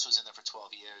Elaine Warnos was in there for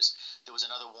 12 years. There was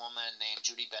another woman named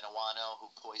Judy Benuano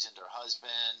who poisoned her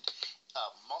husband,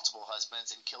 multiple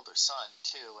husbands, and killed her son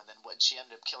too. And then she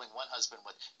ended up killing one husband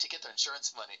to get their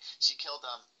insurance money. She killed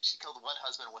one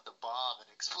husband with a bomb and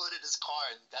exploded his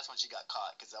car, and that's when she got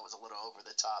caught because that was a little over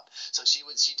the top. So she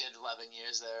did 11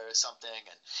 years there or something,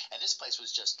 and this place was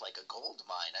just like a gold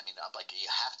mine. I mean, I'm like, you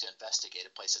have to investigate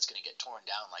a place that's going to get torn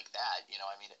down like that,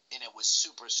 and it was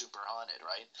super, super haunted,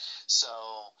 right? So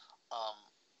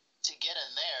to get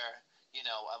in there,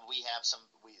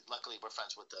 luckily we're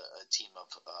friends with a team of,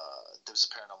 there's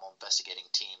a paranormal investigating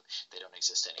team. They don't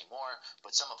exist anymore,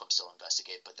 but some of them still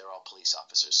investigate, but they're all police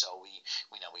officers. So we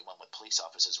went with police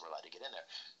officers. We're allowed to get in there.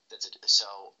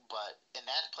 But in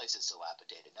that place is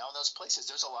dilapidated. Now in those places,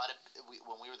 there's a lot of,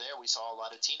 when we were there, we saw a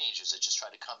lot of teenagers that just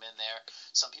tried to come in there.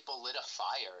 Some people lit a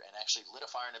fire in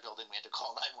a building. We had to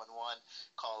call 911,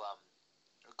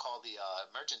 call the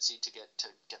emergency to get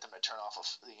them to turn off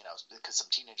because some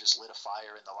teenagers lit a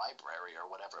fire in the library or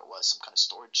whatever it was, some kind of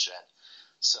storage shed.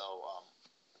 So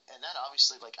and then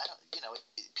obviously, like, I don't,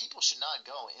 people should not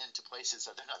go into places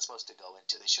that they're not supposed to go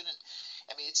into. They shouldn't.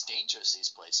 I mean, it's dangerous, these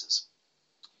places,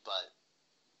 but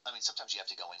sometimes you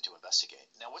have to go in to investigate.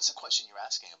 Now, what's the question you're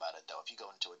asking about it though? If you go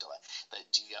into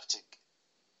do you have to?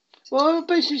 Well, I'm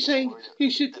basically saying you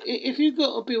should, if you've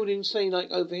got a building, say like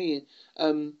over here,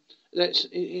 that's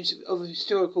of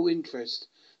historical interest,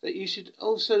 that you should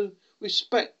also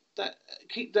respect that,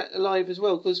 keep that alive as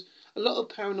well, because a lot of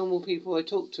paranormal people I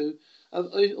talk to are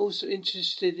also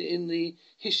interested in the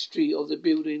history of the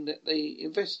building that they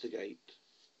investigate.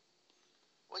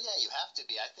 Well, yeah, you have to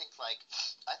be. I think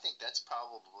that's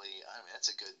probably, that's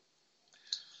a good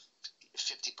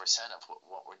 50% of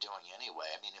what we're doing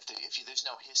anyway. I mean, if there's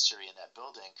no history in that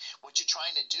building, what you're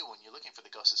trying to do when you're looking for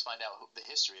the ghost is find out the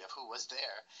history of who was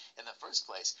there in the first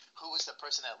place, who was the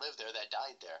person that lived there, that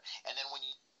died there, and then when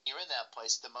you're in that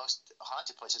place, the most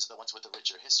haunted places are the ones with the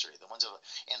richer history. The ones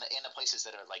in the places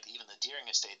that are like even the Deering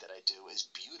Estate that I do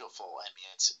is beautiful. I mean,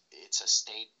 it's a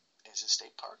state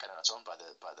park. I don't know. It's owned by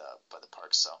the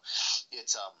park, so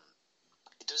it's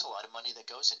there's a lot of money that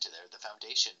goes into there. The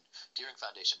foundation, Deering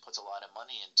Foundation, puts a lot of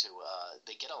money into.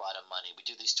 They get a lot of money. We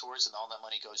do these tours, and all that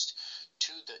money goes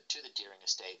to the Deering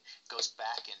Estate. Goes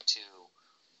back into.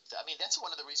 I mean, that's one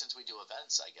of the reasons we do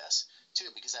events, I guess, too,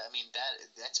 because I mean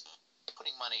that's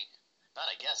putting money. Not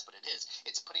I guess, but it is.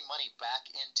 It's putting money back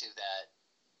into that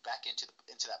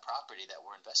property that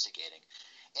we're investigating.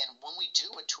 And when we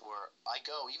do a tour, I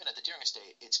go, even at the Deering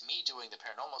Estate, it's me doing the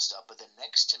paranormal stuff, but then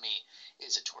next to me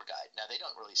is a tour guide. Now, they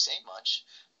don't really say much,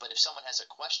 but if someone has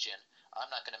a question, I'm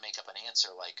not going to make up an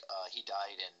answer like he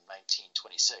died in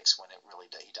 1926 when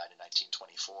he died in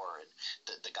 1924, and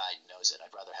the guide knows it.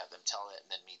 I'd rather have them tell it and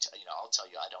then I'll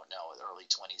tell you I don't know, the early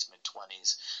 20s,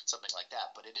 mid-20s, something like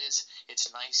that. But it's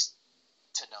nice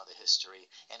to know the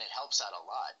history, and it helps out a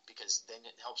lot because then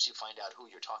it helps you find out who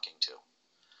you're talking to.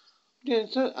 Yeah,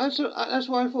 so that's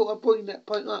why I thought I'd bring that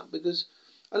point up, because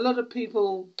a lot of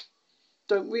people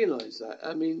don't realise that.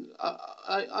 I mean,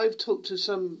 I've talked to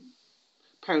some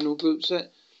paranormal groups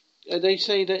that they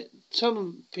say that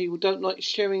some people don't like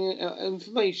sharing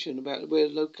information about where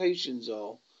locations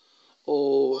are,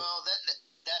 or... Well,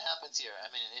 that happens here. I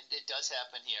mean, it does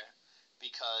happen here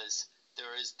because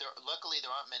luckily there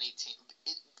aren't many teams.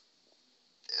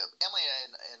 Emily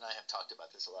and I have talked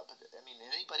about this a lot, but I mean,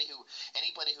 anybody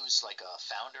who's like a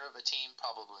founder of a team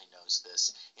probably knows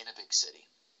this in a big city.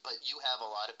 But you have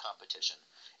a lot of competition,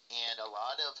 and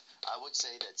I would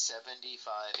say that 75,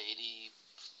 85%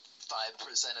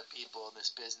 of people in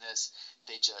this business,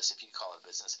 if you call it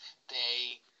business,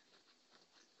 they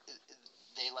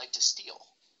like to steal.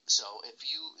 So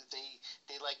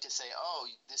they like to say, oh,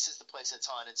 this is the place that's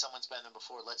haunted. Someone's been there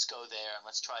before. Let's go there and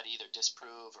let's try to either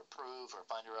disprove or prove or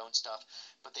find your own stuff.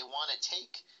 But they want to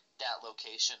take that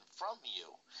location from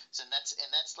you. So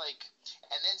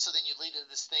so then you lead to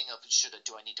this thing of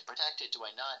do I need to protect it? Do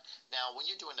I not? Now, when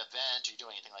you're doing an event or you're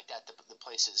doing anything like that, the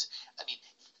places. I mean,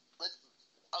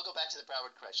 I'll go back to the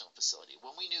Broward Correctional Facility.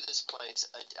 When we knew this place,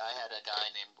 I had a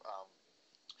guy named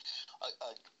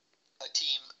a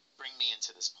team bring me into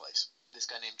this place. This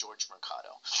guy named George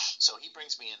Mercado. So he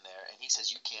brings me in there, and he says,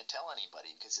 you can't tell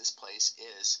anybody because this place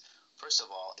is, first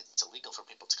of all, it's illegal for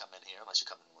people to come in here unless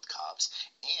you're coming in with cops,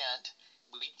 and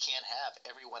we can't have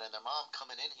everyone and their mom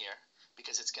coming in here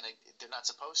because they're not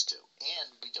supposed to, and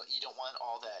you don't want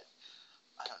all that.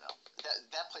 I don't know.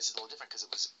 That place is a little different because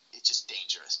it's just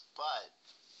dangerous, but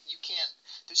you can't.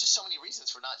 There's just so many reasons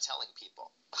for not telling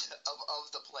people of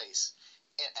the place,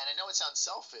 and I know it sounds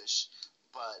selfish.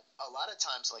 But a lot of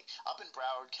times, like up in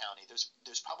Broward County,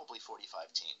 there's probably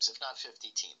 45 teams, if not 50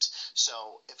 teams.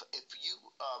 So if you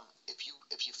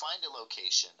find a new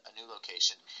location,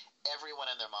 everyone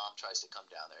and their mom tries to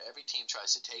come down there. Every team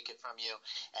tries to take it from you,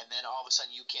 and then all of a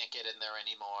sudden you can't get in there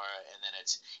anymore, and then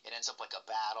it ends up like a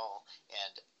battle,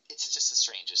 and it's just the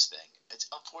strangest thing. It's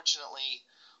unfortunately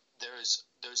there's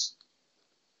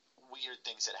weird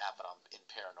things that happen in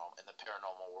the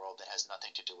paranormal world that has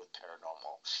nothing to do with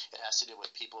paranormal. It has to do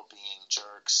with people being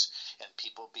jerks and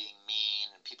people being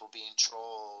mean and people being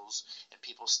trolls and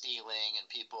people stealing and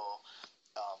people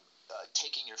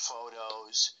taking your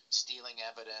photos, stealing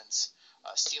evidence,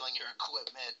 stealing your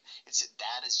equipment.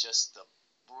 That is just the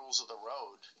rules of the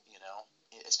road,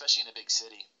 especially in a big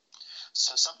city.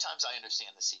 So sometimes I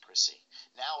understand the secrecy.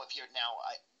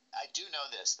 I do know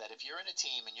this, that if you're in a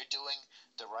team and you're doing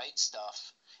the right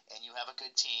stuff and you have a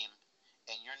good team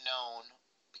and you're known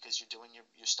because you're doing your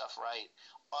stuff right,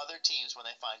 other teams, when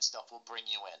they find stuff, will bring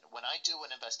you in. When I do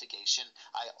an investigation,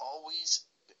 I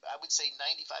would say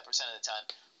 95% of the time,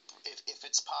 if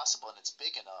it's possible and it's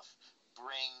big enough,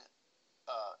 bring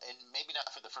and maybe not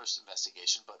for the first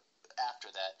investigation, but after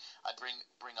that, I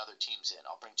bring other teams in.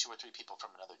 I'll bring 2 or 3 people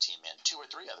from another team in, 2 or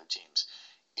 3 other teams,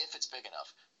 if it's big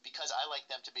enough, because I like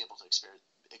them to be able to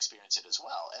experience it as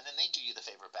well. And then they do you the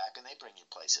favor back, and they bring you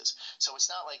places. So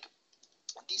it's not like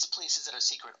these places that are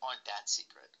secret aren't that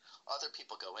secret. Other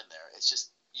people go in there. It's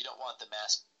just you don't want the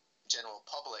mass general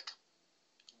public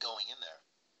going in there.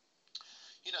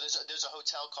 There's a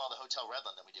hotel called the Hotel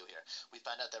Redland that we do here. We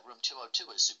found out that room 202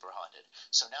 is super haunted.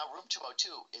 So now room 202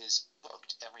 is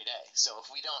booked every day. So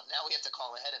if we don't, now we have to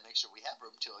call ahead and make sure we have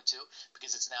room 202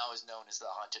 because it's now is known as the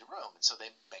haunted room. And so they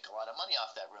make a lot of money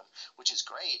off that room, which is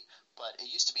great. But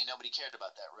it used to be nobody cared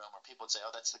about that room, or people would say,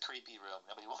 "Oh, that's the creepy room."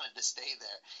 Nobody wanted to stay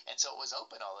there, and so it was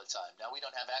open all the time. Now we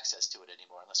don't have access to it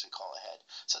anymore unless we call ahead.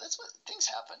 So that's what things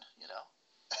happen.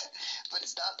 But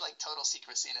it's not like total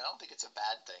secrecy, and I don't think it's a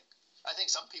bad thing. I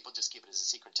think some people just keep it as a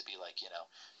secret to be like,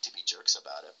 to be jerks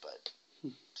about it. But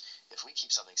if we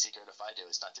keep something secret, if I do,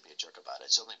 it's not to be a jerk about it.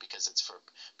 It's only because it's for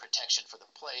protection for the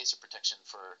place or protection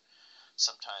for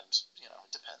sometimes,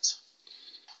 it depends.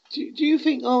 Do you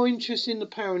think our interest in the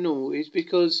paranormal is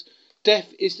because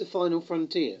death is the final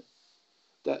frontier?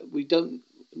 That we don't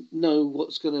know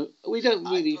what's going to... We don't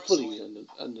really fully know.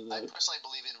 I personally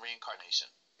believe in reincarnation.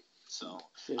 So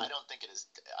yeah. I don't think it's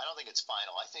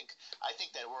final. I think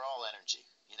that we're all energy.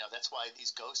 That's why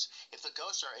these ghosts, if the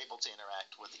ghosts are able to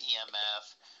interact with EMF,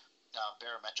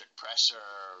 barometric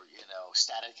pressure,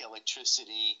 static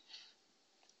electricity,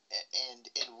 and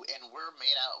we're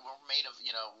made of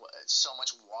so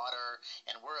much water,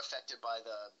 and we're affected by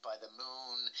the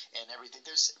moon and everything.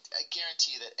 I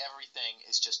guarantee that everything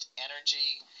is just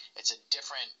energy. It's a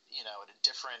different at a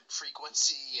different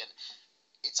frequency, and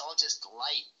it's all just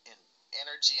light and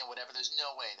energy and whatever. There's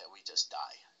no way that we just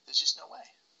die. There's just no way.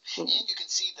 And you can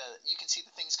see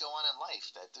the things go on in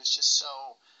life that there's just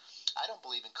so. I don't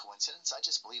believe in coincidence. I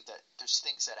just believe that there's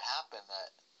things that happen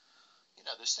that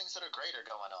there's things that are greater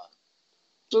going on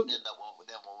than what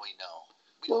we know.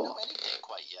 We don't know anything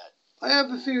quite yet. I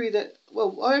have a theory that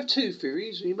I have two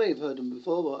theories. You may have heard them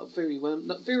before, but theory one,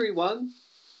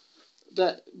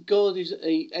 that God is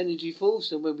a energy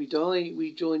force, and when we die,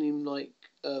 we join him like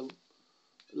a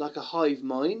hive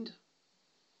mind.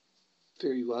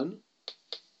 Theory one.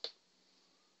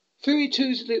 Theory two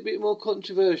is a little bit more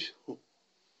controversial.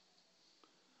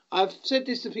 I've said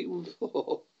this to people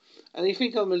before, and they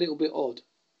think I'm a little bit odd.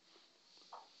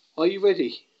 Are you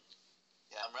ready?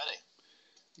 Yeah, I'm ready.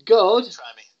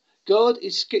 Try me. God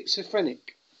is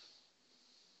schizophrenic.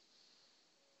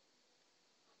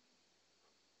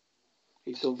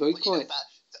 He's gone very quiet.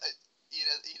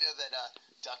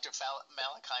 Dr.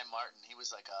 Malachi Martin, he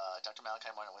was like Dr. Malachi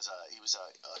Martin was a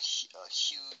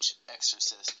huge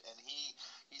exorcist, and he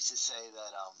used to say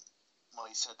that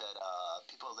he said that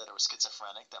people that are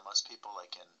schizophrenic, that most people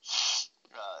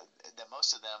that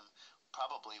most of them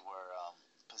probably were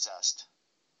possessed.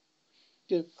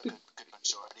 Yeah, a good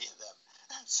majority of them.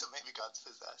 So maybe God's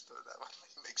possessed, or that would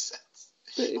make sense.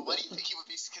 But why do you think he would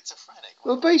be schizophrenic?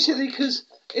 Well, basically, because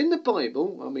in the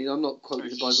Bible, I'm not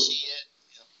quoting the Bible.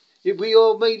 We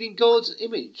are made in God's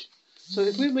image. So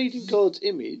if we're made in God's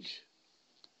image,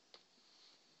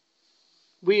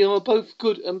 we are both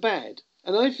good and bad.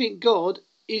 And I think God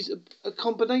is a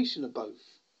combination of both.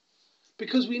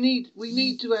 Because we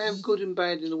need to have good and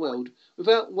bad in the world.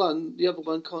 Without one, the other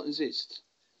one can't exist.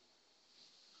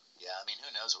 Yeah,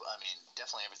 who knows?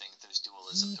 Definitely everything, there's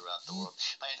dualism throughout the world.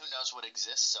 Who knows what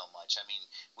exists so much?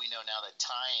 We know now that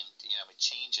time, it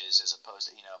changes as opposed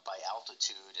to, by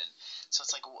altitude. And so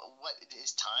it's like, what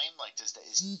is time? Like, does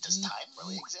time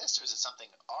really exist? Or is it something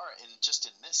just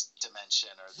in this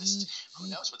dimension or this, who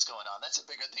knows what's going on? That's a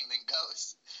bigger thing than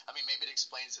ghosts. Maybe it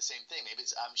explains the same thing. Maybe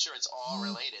I'm sure it's all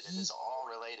related. It is all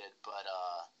related, but,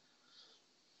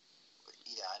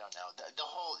 yeah, I don't know. The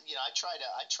whole, I try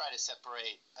to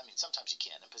separate. Sometimes you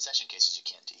can. In possession cases, you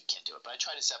can't do it. But I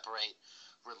try to separate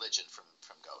religion from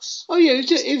ghosts. Oh yeah, it's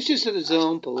just an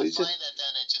example. I find that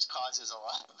then it just causes a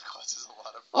lot of.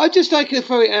 Problems. I just like to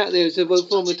throw it out there as a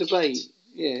form of debate.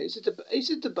 Yeah, it's a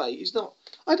debate. It's not.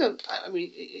 I don't.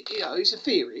 It's a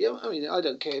theory. I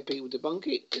don't care if people debunk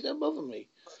it. It don't bother me.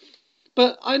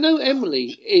 But I know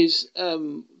Emily is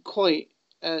quite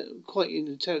an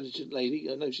intelligent lady.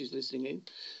 I know she's listening in.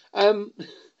 I'm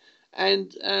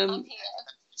here.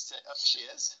 She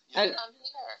is. Yeah. I'm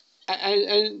here.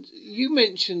 And you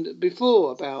mentioned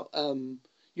before about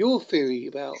your theory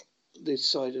about this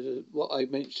side of what I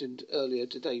mentioned earlier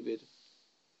to David.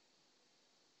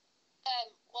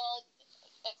 Well,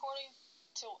 according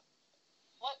to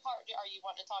what part are you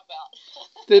wanting to talk about?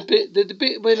 the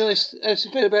bit when I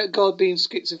said about God being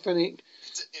schizophrenic.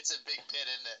 It's a big bit,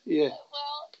 isn't it? Yeah.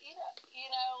 Well,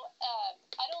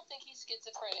 I don't think he's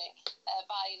schizophrenic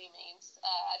by any means.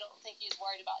 I don't think he's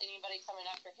worried about anybody coming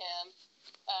after him.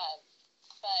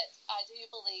 But I do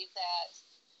believe that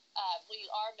we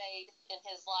are made in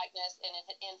his likeness and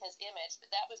in his image. But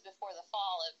that was before the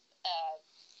fall of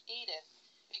Eden,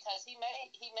 because he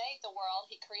made the world.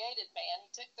 He created man.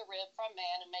 He took the rib from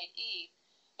man and made Eve.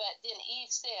 But then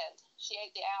Eve sinned. She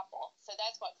ate the apple. So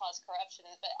that's what caused corruption,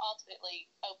 but ultimately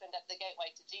opened up the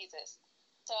gateway to Jesus.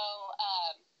 So,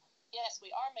 yes,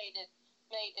 we are made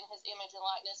in his image and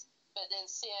likeness, but then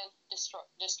sin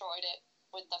destroyed it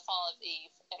with the fall of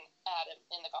Eve and Adam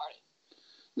in the garden.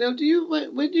 Now,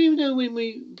 when do you know when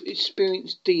we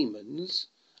experience demons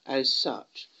as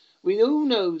such? We all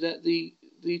know that the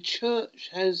church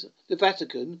the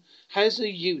Vatican has a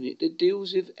unit that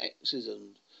deals with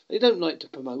exorcism. They don't like to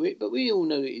promote it, but we all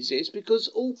know it exists because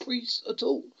all priests are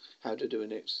taught how to do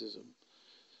an exorcism.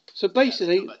 So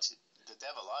basically, they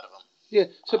have a lot of them. Yeah.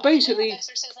 So basically, we have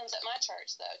exorcisms at my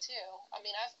church though too. I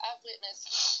mean, I've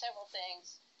witnessed several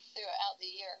things throughout the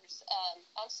years.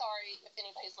 I'm sorry if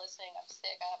anybody's listening. I'm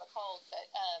sick. I have a cold, but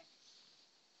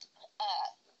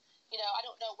I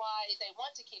don't know why they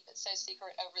want to keep it so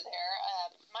secret over there.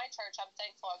 My church, I'm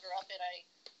thankful I grew up in a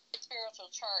spiritual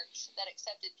church that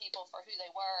accepted people for who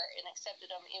they were and accepted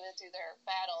them even through their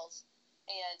battles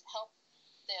and helped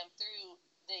them through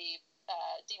the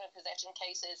demon possession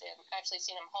cases and actually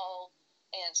seen them whole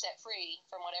and set free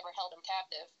from whatever held them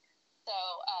captive. So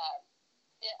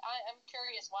I'm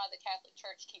curious why the Catholic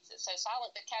Church keeps it so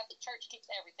silent. The Catholic Church keeps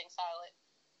everything silent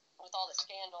with all the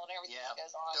scandal and everything that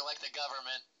goes on. They're like the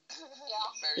government. Yeah.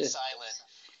 Very silent.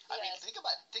 I mean, think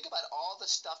about all the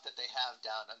stuff that they have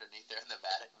down underneath there in the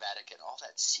Vatican, all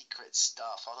that secret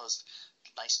stuff, all those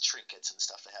nice trinkets and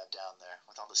stuff they have down there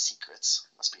with all the secrets.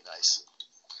 Must be nice.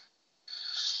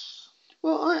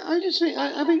 Well, I just think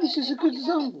I think this is a good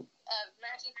example.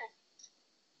 Magical.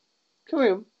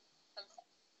 Carry on.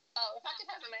 If I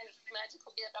could have a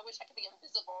magical gift, I wish I could be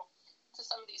invisible to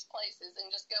some of these places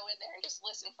and just go in there and just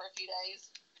listen for a few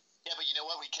days. Yeah, but you know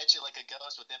what? We catch you like a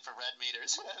ghost with infrared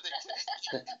meters.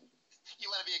 You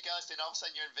want to be a ghost, and all of a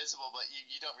sudden you're invisible, but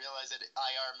you don't realize that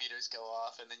IR meters go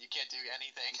off, and then you can't do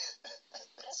anything.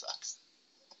 That sucks.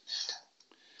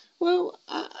 Well,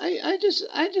 I just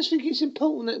think it's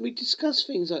important that we discuss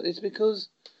things like this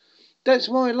because that's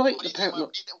why I like the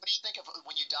paranormal. What do you think of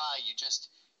when you die?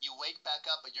 You wake back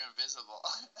up, but you're invisible,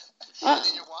 and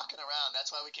then you're walking around.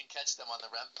 That's why we can catch them on the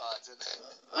REM pods.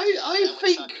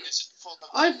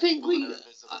 I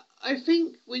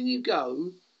think when you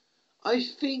go, I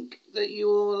think that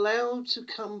you're allowed to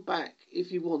come back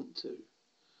if you want to.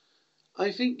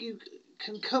 I think you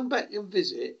can come back and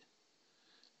visit.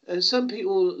 And some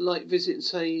people like visit and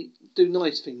say do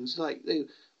nice things, like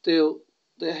they'll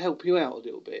help you out a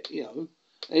little bit, you know.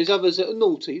 And there's others that are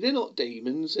naughty. They're not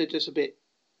demons. They're just a bit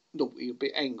naughty, a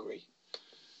bit angry.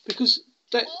 Because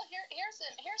that. Well,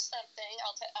 here's something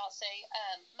I'll say.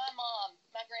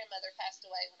 My grandmother passed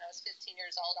away when I was 15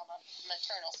 years old on my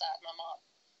maternal side, my mom.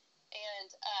 And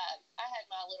I had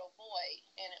my little boy,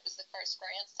 and it was the first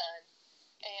grandson.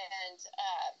 And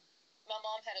my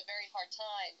mom had a very hard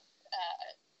time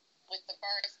with the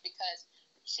birth because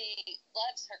she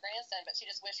loves her grandson, but she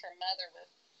just wished her mother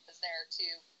was there to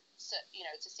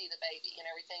see the baby and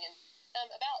everything. And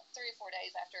about 3 or 4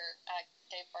 days after I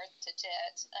gave birth to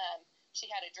Jet, she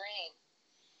had a dream.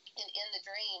 And in the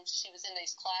dream, she was in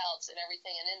these clouds and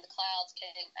everything. And in the clouds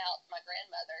came out my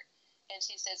grandmother. And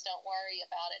she says, "Don't worry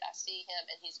about it. I see him,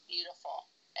 and he's beautiful."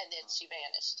 And then she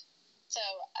vanished. So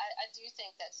I do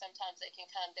think that sometimes they can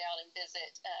come down and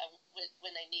visit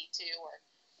when they need to or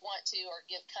want to or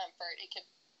give comfort. It could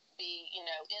be,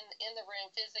 in the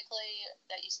room physically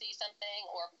that you see something,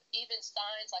 or even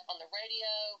signs like on the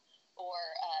radio or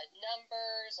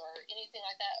numbers or anything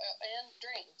like that, and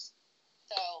dreams.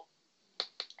 So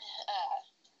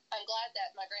I'm glad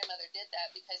that my grandmother did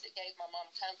that because it gave my mom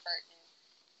comfort and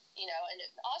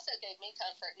it also gave me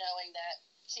comfort knowing that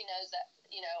she knows that,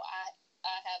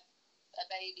 I have a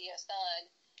baby, a son,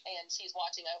 and she's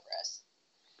watching over us.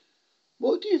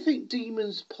 What do you think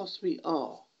demons possibly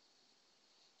are?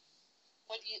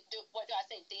 What do I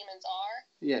think demons are?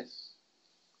 Yes.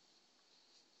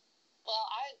 Well,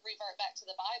 I revert back to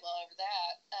the Bible over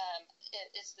that.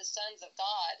 It's the sons of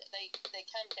God. They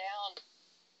came down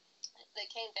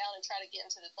and try to get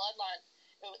into the bloodline.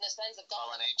 When the sons of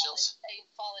God,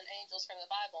 fallen angels from the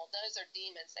Bible, those are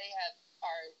demons.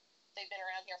 They've been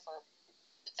around here for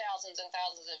thousands and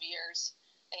thousands of years,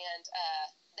 and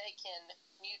they can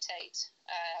mutate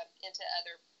into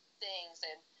other things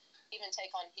and even take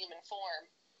on human form.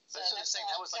 So that's saying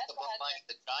that was like the bloodline of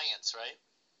the giants, right?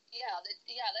 Yeah,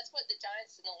 that's what the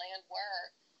giants in the land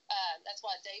were. That's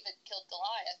why David killed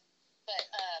Goliath. But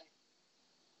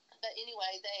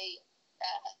anyway, they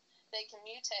can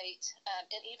mutate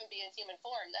and even be in human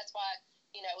form. That's why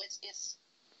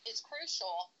it's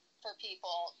crucial for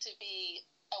people to be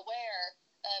aware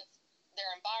of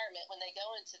their environment when they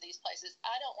go into these places.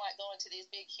 I don't like going to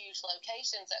these big, huge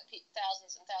locations that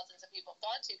thousands and thousands of people have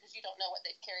gone to because you don't know what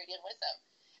they've carried in with them.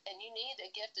 And you need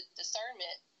a gift of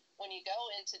discernment when you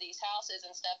go into these houses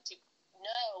and stuff to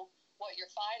know what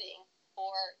you're fighting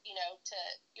for,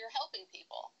 you're helping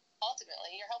people.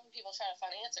 Ultimately, you're helping people try to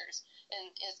find answers. And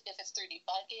if it's through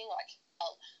debunking, like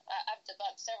I've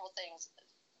debunked several things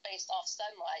based off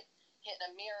sunlight, hitting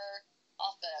a mirror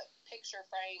off a picture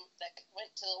frame that went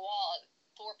to the wall at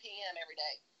 4 p.m. every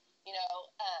day.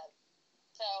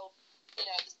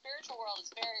 The spiritual world is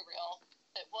very real,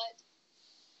 but what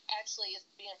actually is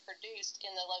being produced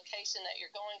in the location that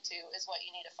you're going to is what you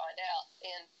need to find out.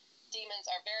 And demons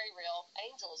are very real,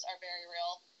 angels are very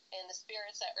real, and the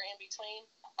spirits that are in between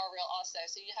are real also.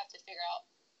 So you have to figure out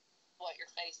what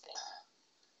you're facing.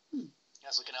 I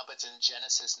was looking up, it's in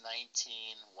Genesis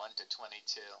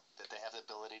 19:1-22, that they have the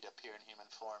ability to appear in human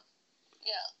form.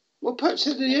 Yeah. Well, perhaps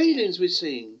they're the aliens we're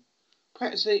seeing.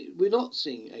 Perhaps we're not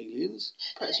seeing aliens.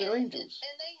 Perhaps they're angels.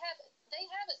 And they have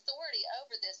authority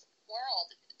over this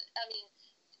world. I mean,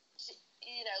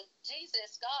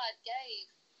 Jesus, God gave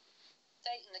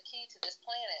Satan the key to this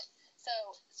planet. So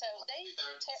they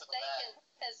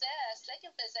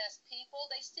can possess people.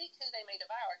 They seek who they may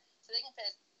devour. So they can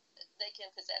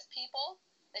possess people.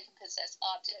 They can possess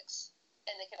objects,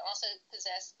 and they can also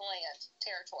possess land,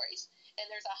 territories.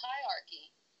 And there's a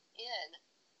hierarchy in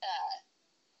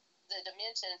the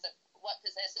dimensions of what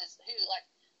possesses who. Like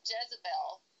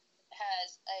Jezebel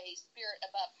has a spirit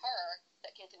above her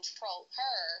that can control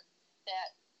her,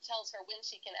 that tells her when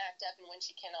she can act up and when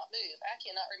she cannot move. I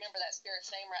cannot remember that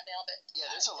spirit's name right now, but yeah,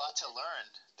 there's a lot to learn.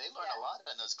 They learn a lot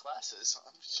in those classes,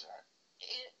 I'm sure.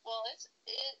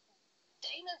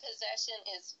 Demon possession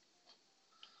is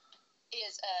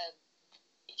a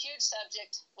huge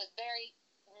subject with very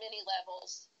many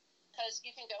levels, because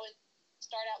you can go and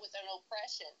start out with an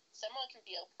oppression. Someone can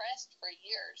be oppressed for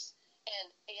years, and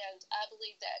I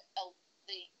believe that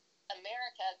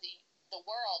the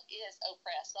world is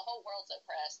oppressed. The whole world's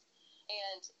oppressed.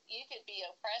 And you could be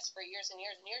oppressed for years and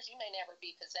years and years. You may never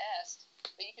be possessed,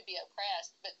 but you could be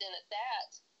oppressed. But then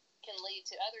that can lead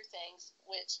to other things,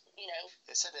 which,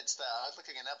 It said I was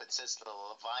looking it up, it says the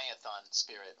Leviathan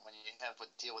spirit. When you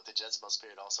deal with the Jezebel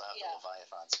spirit, also have the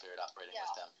Leviathan spirit operating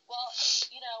with them. Well,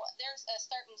 there's a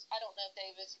certain, I don't know,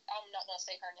 David, I'm not going to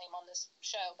say her name on this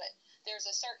show, but there's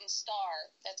a certain star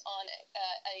that's on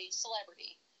a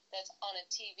celebrity that's on a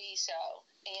TV show,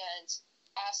 and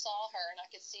I saw her and I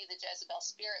could see the Jezebel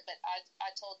spirit, but I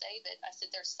told David, I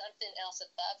said, there's something else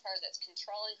above her that's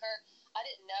controlling her. I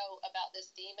didn't know about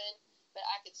this demon, but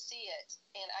I could see it,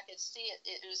 and I could see it.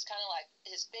 It was kind of like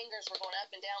his fingers were going up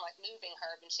and down, like moving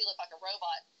her, and she looked like a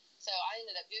robot. So I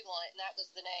ended up Googling it, and that was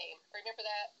the name. Remember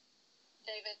that,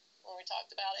 David, when we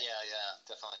talked about it? Yeah,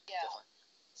 definitely. Yeah. Definitely.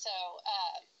 So,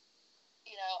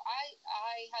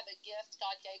 I have a gift.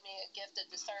 God gave me a gift of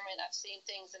discernment. I've seen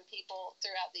things in people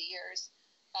throughout the years,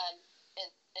 and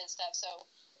stuff. So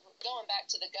going back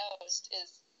to the ghost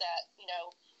is that,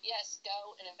 yes,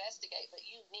 go and investigate, but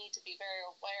you need to be very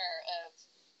aware of,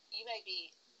 you may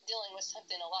be dealing with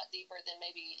something a lot deeper than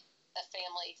maybe a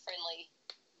family-friendly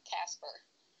Casper.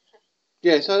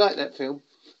 Yes, I like that film.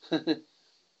 Do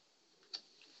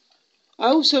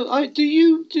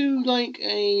you do like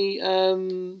a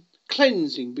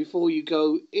cleansing before you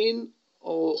go in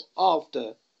or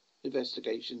after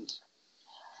investigations?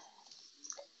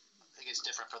 I think it's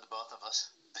different for the both of us.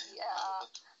 Yeah,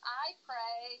 I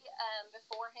pray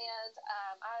beforehand.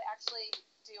 I actually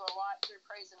do a lot through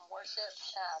praise and worship.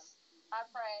 I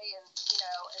pray and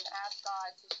ask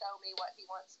God to show me what He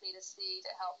wants me to see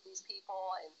to help these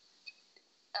people, and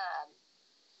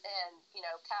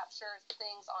capture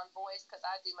things on voice, because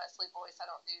I do mostly voice. I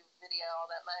don't do video all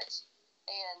that much,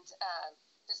 and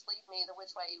just lead me the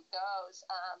which way He goes.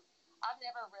 I've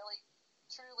never really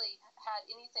truly had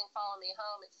anything follow me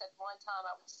home, except one time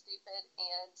I was stupid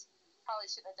and probably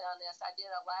shouldn't have done this.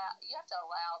 You have to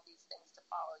allow these things to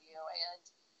follow you, and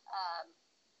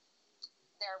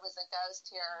there was a ghost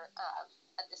here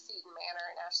at the Seton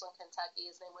Manor in Ashland, Kentucky.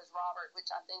 His name was Robert,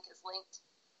 which I think is linked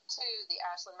to the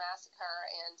Ashland Massacre,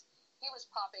 and he was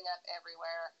popping up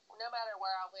everywhere. No matter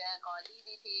where I went on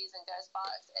EVPs and Ghost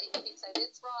Box, he'd say,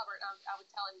 "It's Robert." I would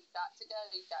tell him, "You've got to go,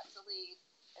 you've got to leave,"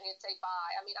 and he'd say,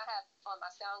 "Bye." I mean, I have on my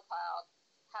SoundCloud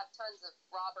tons of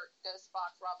Robert Ghost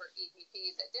Box, Robert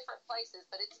EVPs at different places,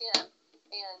 but it's him.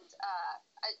 And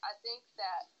I think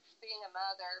that being a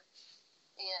mother,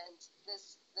 and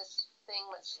this thing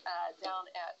was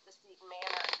down at the Seton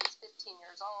Manor. He's 15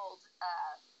 years old.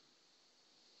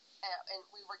 And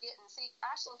we were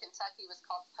Ashland, Kentucky was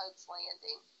called Pope's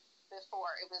Landing.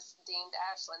 before it was deemed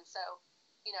Ashland. So,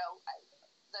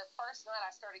 the first night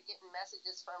I started getting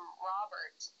messages from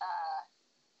Robert,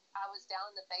 I was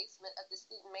down in the basement of the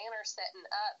student manor setting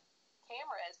up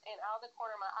cameras, and out of the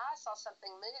corner of my eye saw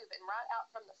something move, and right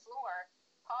out from the floor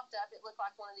popped up. It looked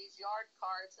like one of these yard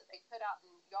cards that they put out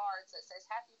in yards that says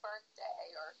happy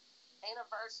birthday or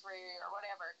anniversary or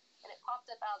whatever, and it popped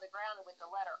up out of the ground with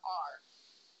the letter R,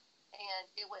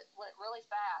 and it went really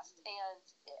fast, and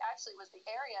it actually was the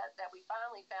area that we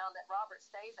finally found that Robert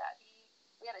stays at.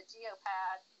 We had a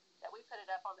geopad that we put it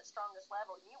up on the strongest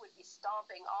level, and you would be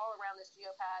stomping all around this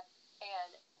geopad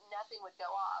and nothing would go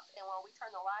off. And when we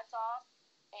turn the lights off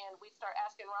and we start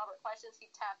asking Robert questions,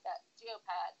 he'd tap that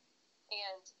geopad.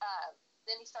 And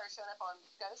then he started showing up on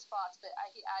ghost spots, but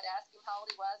I'd ask him how old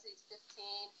he was. He was 15.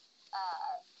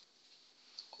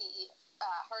 He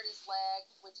hurt his leg,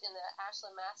 which in the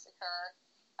Ashland Massacre,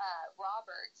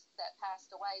 Robert that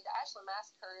passed away, the Ashland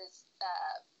Massacre is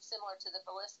similar to the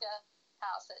Villisca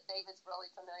house that David's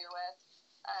really familiar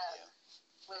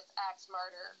with axe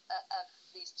murder of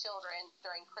these children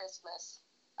during Christmas,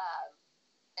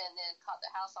 and then caught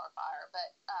the house on fire. But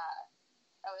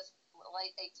it was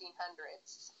late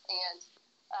 1800s, and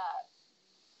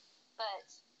but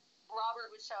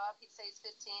Robert would show up. He'd say he's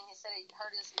 15. He said he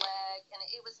hurt his leg, and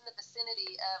it was in the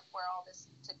vicinity of where all this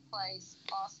took place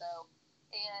also.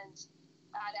 And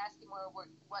I'd ask him what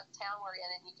town we're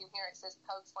in, and you can hear it says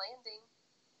Pogue's Landing.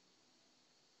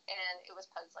 And it was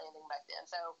Pogue's Landing back then.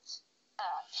 So,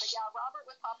 but yeah, Robert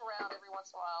would pop around every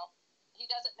once in a while. He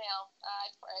does it now. I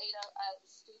prayed. It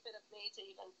was stupid of me to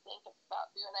even think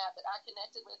about doing that, but I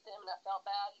connected with him, and I felt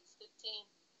bad. He was 15,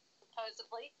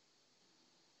 supposedly.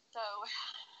 So,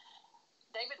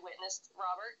 David witnessed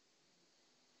Robert.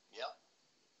 Yep.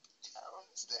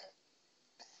 It's there.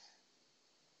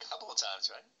 A couple of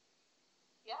times, right?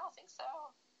 Yeah, I think so.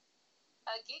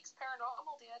 Geeks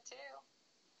Paranormal did, too.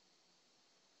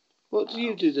 What do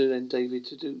you do then, David?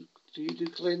 Do you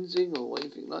do cleansing or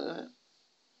anything like that?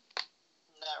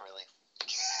 Not really.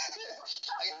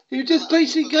 You just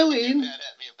basically go in. Mad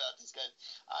at me about this guy.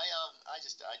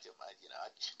 I do my,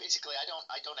 basically I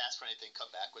don't ask for anything.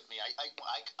 Come back with me. I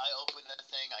open the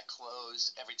thing. I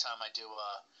close every time I do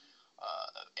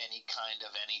any kind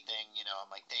of anything. I'm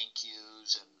like thank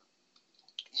yous and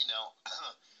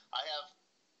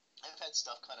I've had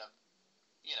stuff kind of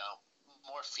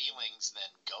more feelings than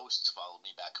ghosts followed me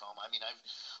back home. I mean,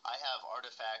 I have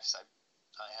artifacts I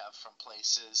have from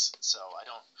places, so I'm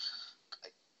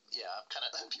kind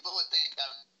of people would think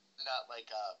I'm not like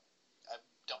I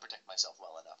don't protect myself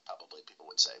well enough. Probably people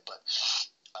would say, but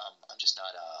I'm just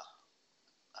not.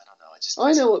 I don't know.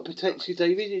 I know what protects you,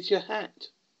 David. It's your hat.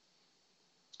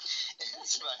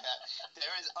 It's my hat.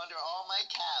 There is under all my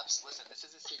caps. Listen, this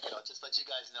is a secret. I'll just let you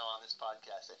guys know on this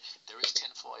podcast that there is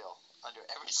tinfoil under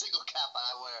every single cap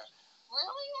I wear.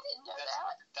 Really? I didn't know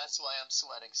that. That's why I'm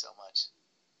sweating so much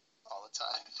all the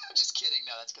time. I'm just kidding.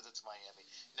 No, that's because it's Miami.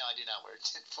 No, I do not wear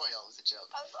tinfoil. It was a joke.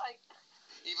 I was like...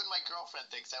 Even my girlfriend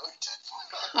thinks I wear tinfoil.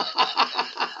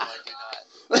 No, I do not.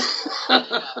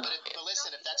 But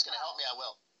listen, if that's going to help me, I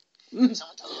will. If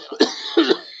someone tells me that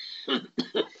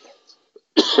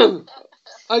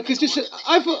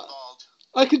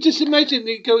I could just imagine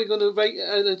it going on a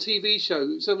TV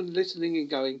show, someone listening and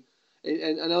going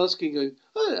and asking you,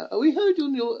 "Oh, we heard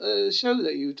on your show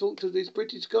that you talked to this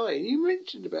British guy and you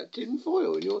mentioned about tin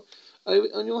foil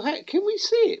on your hat. Can we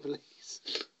see it,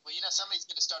 please?" Well, somebody's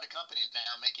going to start a company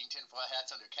now making tinfoil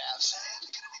hats under caps.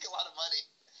 They're going to make a lot of money.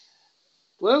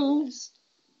 Well,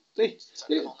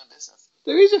 start a whole new business.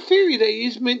 There is a theory that he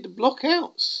is meant to block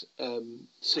out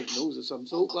signals of some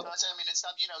sort. Well, I mean, it's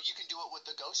not. You can do it with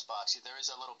the ghost box. There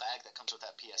is a little bag that comes with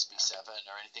that PSB7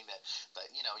 or anything that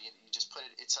you just put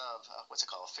it. It's what's it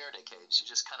called? A Faraday cage. You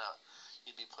just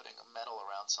you'd be putting a metal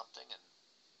around something and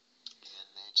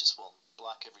it just will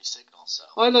block every signal. So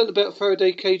I learned about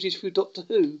Faraday cages through Doctor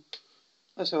Who.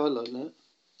 That's how I learned that.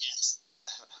 Yes.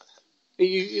 They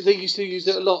used to use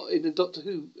it a lot in the Doctor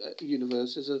Who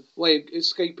universe as a way of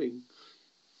escaping.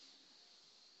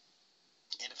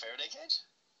 In a Faraday cage?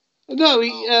 No,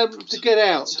 to get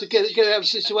out of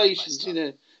situations,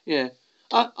 Yeah.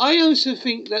 I also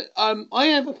think that I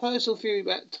have a personal theory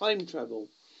about time travel.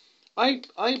 I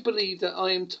believe that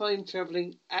I am time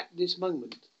travelling at this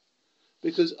moment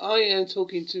because I am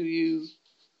talking to you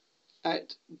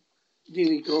at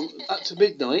nearly gone up to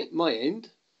midnight, my end,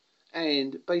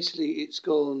 and basically it's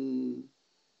gone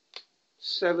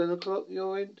 7 o'clock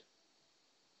your end.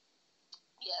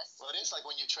 Yes. Well, it is like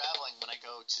when you're traveling. When I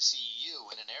go to see you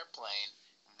in an airplane,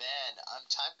 then I'm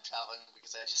time traveling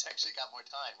because I just actually got more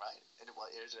time, right? And well,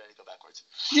 here's ready to go backwards.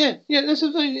 Yeah, that's the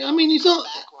thing. I No, mean, you it's go not.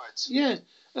 backwards. Yeah,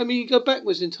 I mean, you go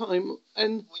backwards in time,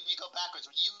 and When you go backwards,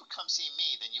 when you come see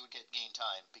me, then you would gain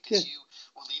time because Yeah. you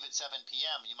will leave at 7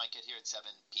 p.m. You might get here at 7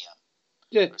 p.m.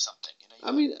 Yeah. or something. You know.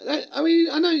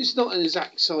 I know it's not an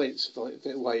exact science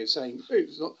way of saying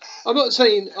it's not. I'm not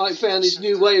saying I found this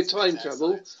new way of time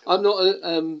travel. I'm not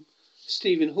a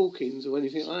Stephen Hawkins or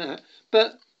anything like that,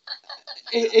 but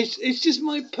it's just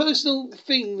my personal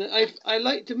thing that I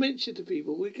like to mention to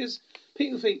people because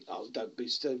people think, oh, don't be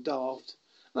so daft.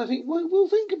 I think, well, we'll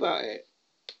think about it.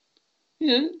 You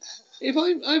know, if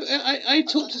I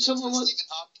talk to someone once, Stephen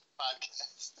Hawking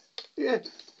podcast. yeah,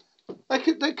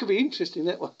 that could be interesting.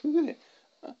 That one, isn't it?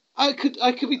 I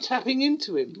could be tapping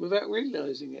into him without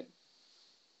realizing it.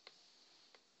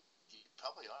 You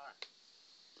probably are.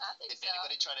 I think Did so.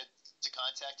 anybody try to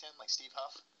contact him, like Steve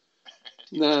Huff?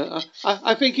 No,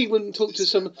 I think he wouldn't talk to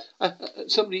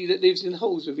somebody that lives in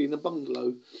Holsworthy in a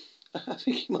bungalow. I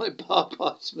think he might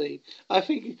bypass me. I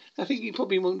think he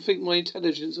probably won't think my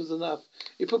intelligence is enough.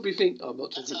 He'd probably think, oh, I'm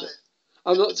not talking to.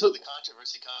 I'm not That's how talking. the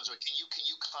controversy comes. Or can you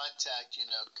contact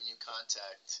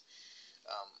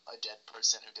a dead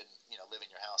person who didn't live in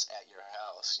your house at your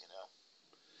house?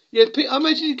 Yeah, I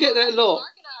imagine you get that a lot.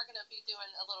 Mark and I are going to be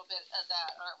doing a little bit of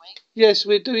that, aren't we? Yes,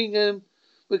 we're doing.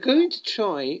 We're going to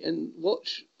try and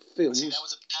watch films. See, that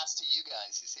was a pass to you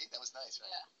guys. You see, that was nice,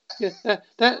 right? Yeah,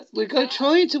 that we're going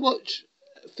trying to watch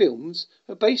films.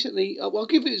 Basically, I'll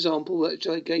give you an example which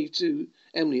I gave to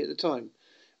Emily at the time.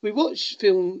 We watch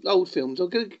old films. I'm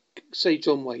going to say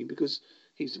John Wayne because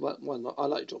he's the one I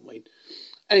like. John Wayne.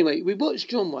 Anyway, we watched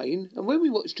John Wayne, and when we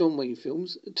watch John Wayne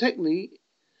films, technically,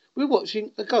 we're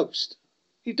watching a ghost.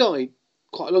 He died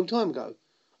quite a long time ago.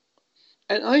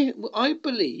 And I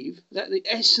believe that the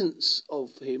essence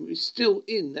of him is still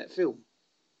in that film,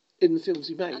 in the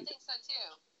films he made. I think so too.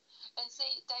 And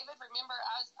see, David, remember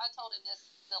I told him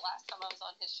this the last time I was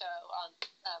on his show, on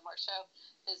Mark's show,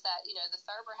 is that the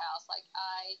Thurber House, like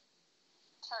I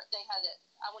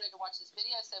wanted to watch this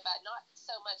video so bad, not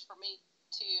so much for me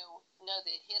to know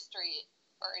the history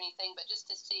or anything, but just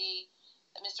to see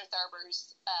Mr.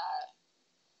 Thurber's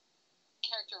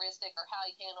characteristic or how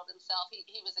he handled himself.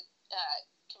 He was a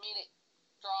comedic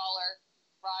drawer,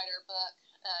 writer, book.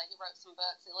 He wrote some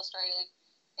books, illustrated,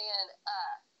 and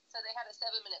so they had a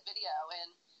 7-minute video,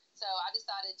 and so I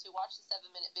decided to watch the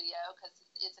 7-minute video because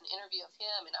it's an interview of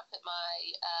him, and I put my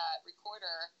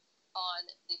recorder on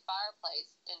the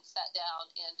fireplace and sat down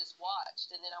and just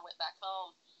watched, and then I went back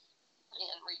home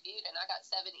and reviewed, and I got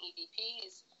 7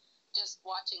 EVPs just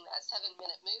watching that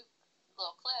 7-minute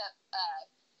little clip.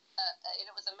 And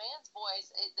it was a man's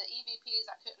voice. The EVPs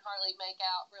I couldn't hardly make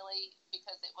out really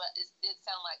because it did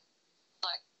sound like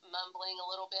mumbling a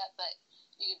little bit, but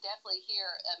you could definitely hear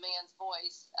a man's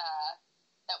voice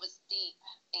that was deep.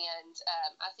 And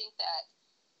I think that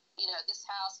this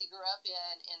house he grew up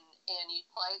in, and you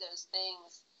play those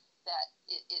things that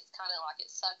it's kind of like it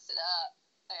sucks it up,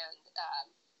 and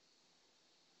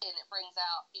it brings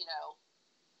out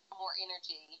more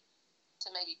energy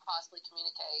to maybe possibly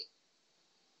communicate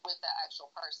with the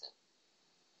actual person.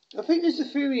 I think there's a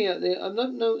theory out there.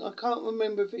 I can't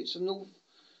remember if it's from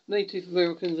Native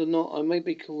Americans or not. I may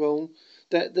be wrong.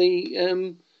 That they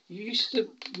used to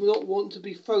not want to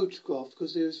be photographed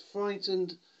because they was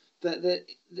frightened that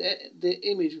their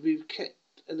image would be kept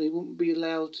and they wouldn't be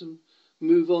allowed to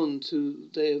move on to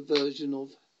their version of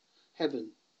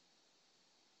heaven.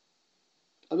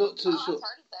 I'm not too sure. I've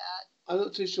heard of that. I'm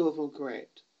not too sure if I'm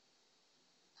correct.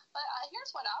 But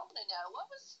here's what I want to know.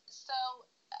 What was so?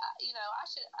 I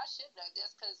should know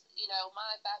this because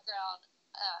my background.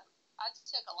 I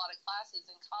took a lot of classes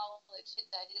in college,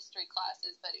 history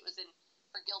classes, but it was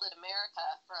for Gilded America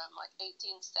from like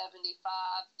 1875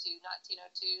 to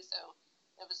 1902. So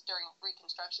it was during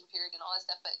Reconstruction period and all that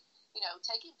stuff. But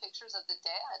taking pictures of the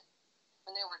dead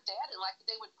when they were dead, and like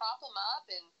they would prop them up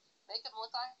and make them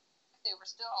look like they were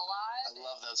still alive. I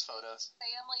love those photos.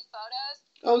 Family photos.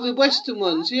 Oh, the Western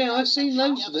ones. Yeah, I've seen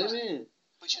loads of them. Yeah.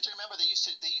 But you have to remember they used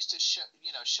to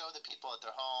show the people at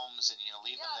their homes and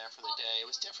leave them there for the day. It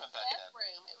was different back then.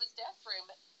 It was death room,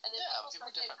 and then people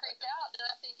started getting creeped out. And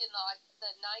I think in like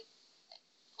the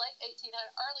late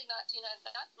 1800s, early 1900s,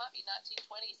 might be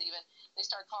 1920s even, they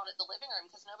started calling it the living room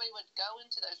because nobody would go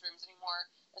into those rooms anymore,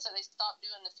 and so they stopped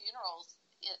doing the funerals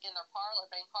in their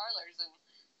main parlors and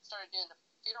started doing the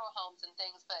funeral homes and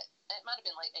things. But it might have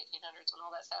been late 1800s when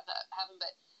all that stuff happened.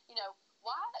 But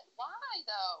why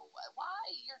though? Why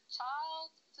your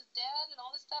child is dead and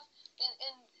all this stuff? And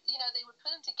they would put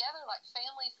them together like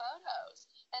family photos.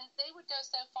 And they would go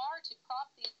so far to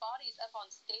prop these bodies up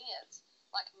on stands,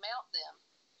 like mount them,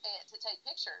 and to take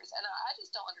pictures. And I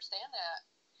just don't understand that.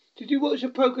 Did you watch a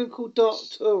program called Dark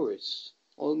Tourist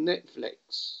on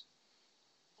Netflix?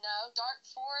 No, Dark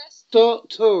Forest. Dark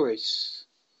Tourist.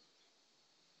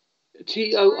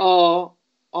 Torist. No.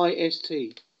 Okay,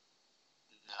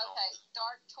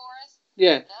 Dark Tourist.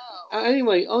 Yeah. No.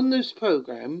 Anyway, on this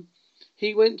program,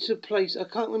 he went to a place, I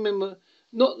can't remember,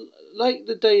 not like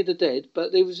the Day of the Dead,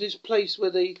 but there was this place where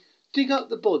they dig up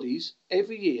the bodies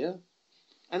every year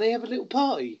and they have a little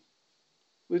party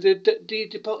with their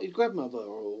departed grandmother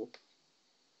or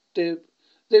they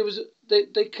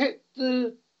kept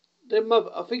their mother,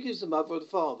 I think it's the mother or the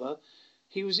father,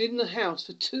 he was in the house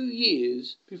for 2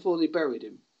 years before they buried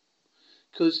him.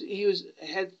 Because they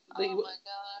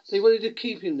wanted to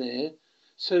keep him there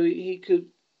so he could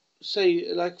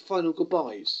say like final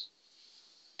goodbyes.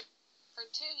 For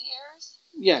 2 years?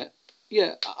 Yeah.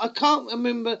 I can't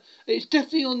remember. It's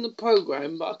definitely on the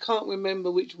program, but I can't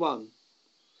remember which one.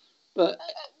 But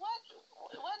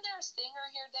wasn't there a singer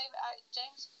here, David?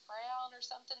 James Brown or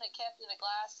something that kept in a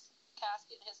glass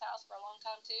casket in his house for a long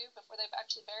time too before they've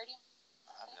actually buried him?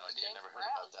 I have no idea. I never heard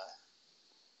about that.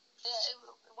 Yeah,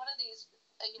 one of these,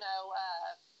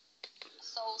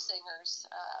 soul singers.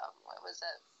 What was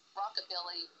it?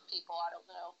 Rockabilly people. I don't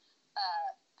know.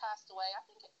 Passed away. I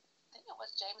think it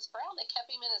was James Brown. They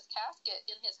kept him in his casket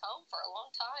in his home for a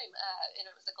long time, and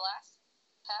it was a glass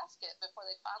casket before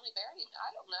they finally buried him.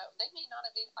 I don't know. They may not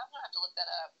have been. I'm gonna have to look that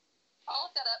up. I'll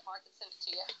look that up, Mark, and send it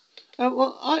to you.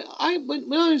 Well,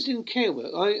 when I was in care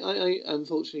work, I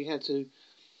unfortunately had to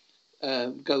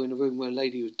go in a room where a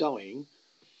lady was dying,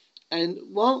 and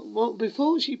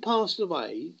before she passed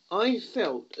away, I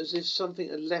felt as if something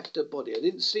had left her body. I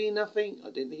didn't see nothing, I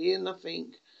didn't hear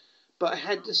nothing, but I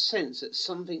had the sense that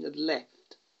something had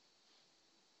left.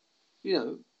 You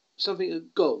know, something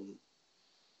had gone.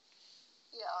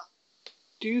 Yeah.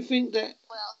 Do you think that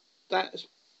that's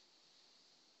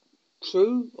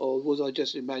true, or was I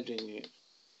just imagining it?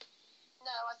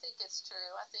 No, I think it's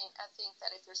true. I think that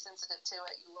if you're sensitive to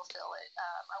it, you will feel it.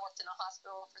 I worked in a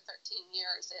hospital for 13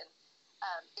 years, and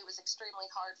it was extremely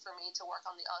hard for me to work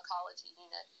on the oncology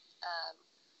unit.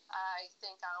 I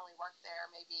think I only worked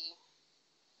there maybe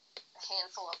a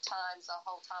handful of times the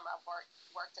whole time I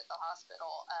worked at the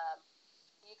hospital.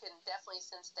 You can definitely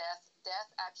sense death.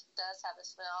 Death actually does have a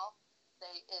smell.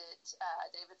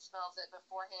 David smells it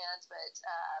beforehand, but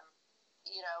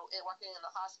working in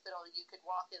the hospital, you could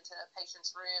walk into a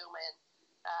patient's room and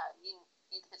you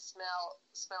could smell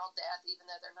death, even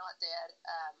though they're not dead.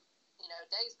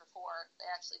 Days before they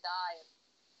actually die,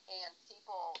 and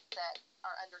people that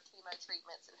are under chemo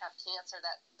treatments and have cancer,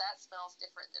 that smells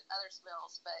different than other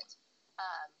smells, but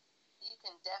you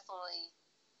can definitely.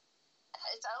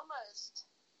 It's almost,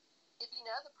 if you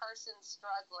know the person's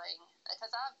struggling,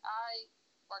 because I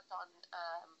worked on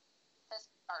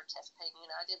chest pain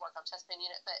unit. I did work on chest pain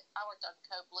unit, but I worked on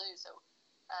Code Blue, so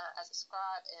as a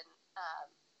scribe, and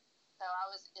so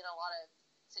I was in a lot of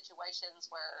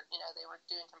situations where they were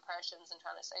doing compressions and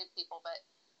trying to save people, but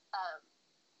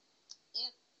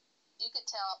you could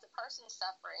tell if the person's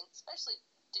suffering, especially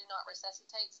do not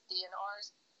resuscitates,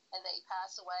 DNRs, and they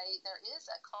pass away. There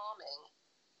is a calming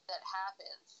that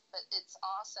happens, but it's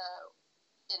also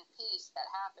in peace that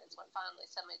happens when finally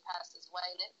somebody passes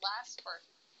away, and it lasts for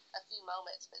a few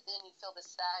moments, but then you feel the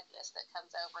sadness that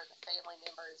comes over the family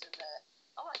members and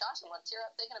oh my gosh, I want to tear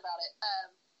up thinking about it.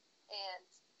 And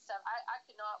so I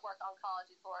could not work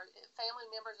oncology floor. Family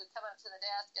members would come up to the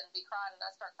desk and be crying, and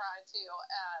I start crying too.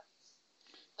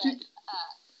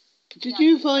 Did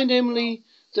you find, Emily,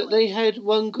 that they had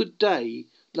one good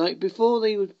day, like before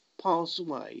they would pass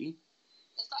away?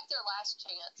 It's like their last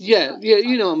chance. Yeah,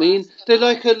 you know what I mean. They're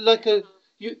like a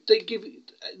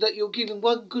you're given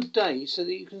one good day so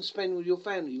that you can spend with your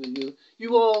family when you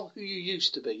are who you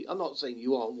used to be. I'm not saying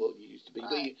you aren't what you used to be,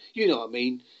 right. But you know what I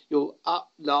mean. You're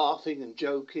up laughing and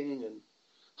joking and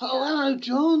hello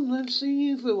John, I haven't seen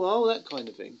you for a while, that kind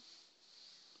of thing.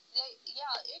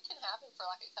 It can happen for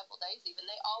like a couple days even.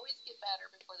 They always get better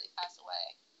before they pass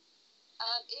away.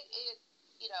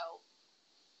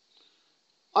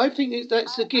 I think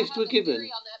that's the gift we're given. I have a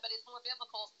theory on that, but it's more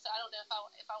biblical, so I don't know if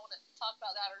I want to talk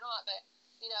about that or not. But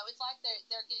it's like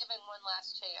they're given one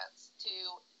last chance to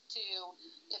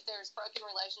if there's broken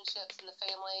relationships in the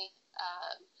family.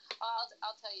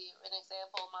 I'll tell you an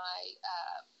example. My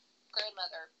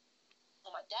grandmother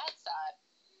on my dad's side,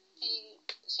 she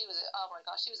was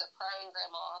she was a praying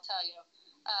grandma. I'll tell you.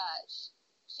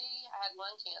 She had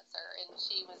lung cancer and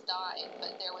she was dying,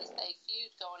 but there was a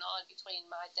feud going on between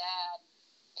my dad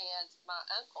and my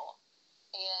uncle,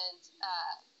 and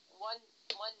one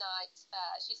night,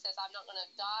 she says, I'm not going to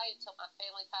die until my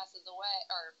family passes away,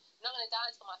 or I'm not going to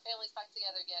die until my family's back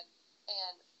together again.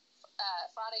 And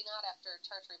Friday night after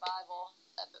church revival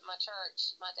up at my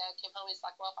church, my dad came home. He's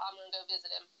like, well, I'm going to go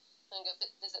visit him. I'm going to go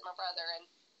visit my brother. And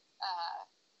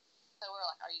so we're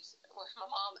like, my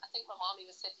mom, I think my mom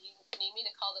even said, do you need me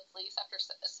to call the police after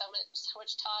so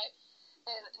much time?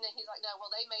 And then he's like, no,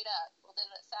 well, they made up. Well, then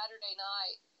that Saturday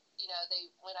night, they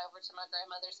went over to my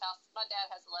grandmother's house. My dad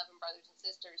has 11 brothers and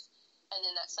sisters. And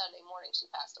then that Sunday morning, she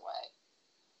passed away.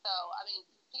 So, I mean,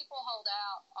 people hold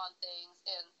out on things.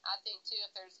 And I think, too, if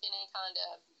there's any kind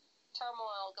of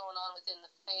turmoil going on within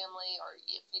the family, or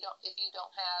if you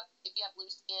have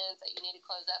loose ends that you need to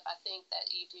close up, I think that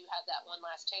you do have that one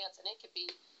last chance. And it could be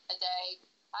a day.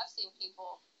 I've seen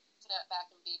people snap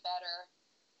back and be better,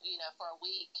 for a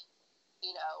week,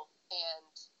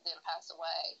 and then pass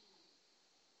away.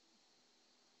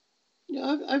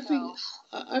 Yeah, I think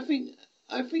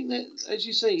that, as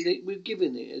you say, that we've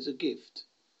given it as a gift.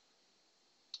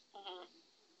 Mm-hmm.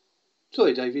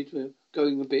 Sorry, David, we're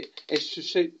going a bit extra.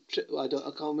 I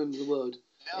can't remember the word.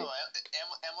 No,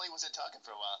 Emily wasn't talking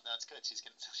for a while. No, it's good. She's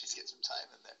getting some time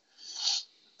in there. That's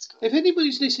good. If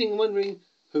anybody's listening and wondering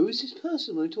who is this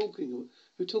person who's talking,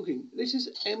 this is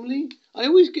Emily. I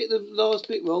always get the last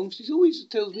bit wrong. She always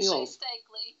tells me off.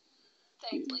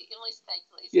 Emily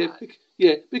Stakely.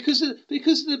 Yeah, because of the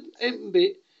M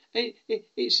bit,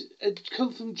 it's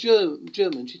come from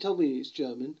German. She told me it's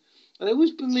German, and I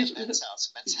always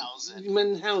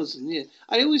Menshausen. Yeah,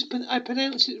 I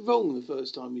pronounced it wrong the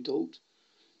first time we talked.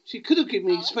 She could have given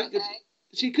me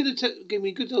She could have given me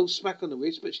a good old smack on the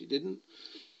wrist, but she didn't.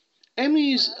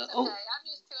 Emily is. Okay. I'm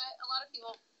used to it. A lot of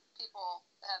people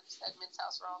have said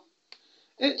Menshausen wrong.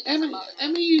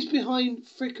 Emily is behind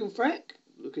Frick and Frack.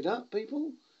 Look it up,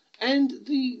 people. And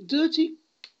the dirty,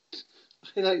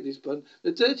 I like this one,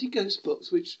 the Dirty Ghost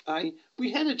Box, which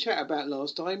we had a chat about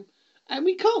last time, and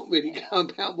we can't really go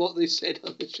about what they said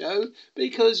on the show,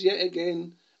 because yet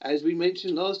again, as we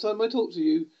mentioned last time I talked to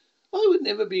you, I would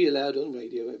never be allowed on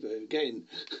radio ever again.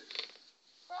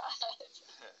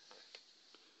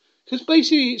 Because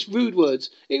basically it's rude words.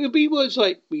 It would be words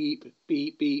like beep,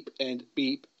 beep, beep, and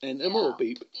more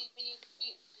beep. Beep, beep,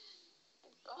 beep.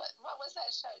 What was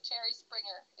that show? Jerry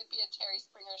Springer. It'd be a Jerry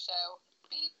Springer show.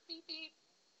 Beep, beep, beep.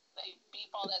 They beep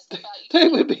all that stuff out.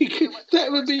 That would be good. That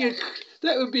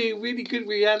would be a really good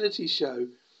reality show.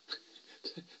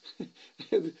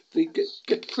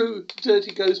 Through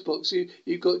Dirty Ghost Box,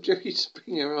 you've got Jerry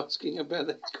Springer asking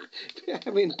about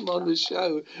having them on the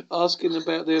show, asking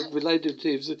about their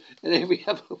relatives, and every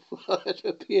other word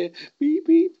appear. Beep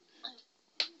beep.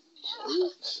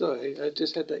 Sorry, I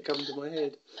just had that come to my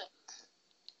head.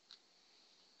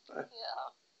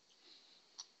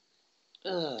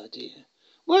 Oh dear.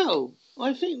 Well,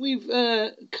 I think we've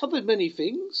covered many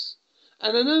things,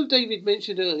 and I know David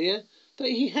mentioned earlier that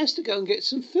he has to go and get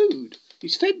some food.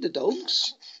 He's fed the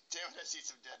dogs. David has to eat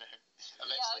some dinner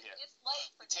eventually here. It's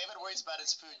late for David worries about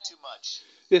his food too much.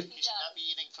 Yeah. He should not be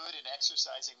eating food and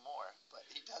exercising more, but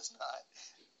he does not.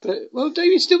 But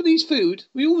David still needs food.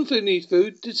 We all need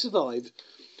food to survive.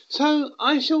 So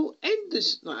I shall end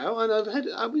this now, and I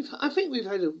think we've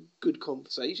had a good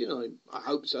conversation. I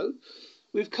hope so.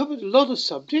 We've covered a lot of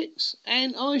subjects,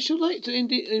 and I should like to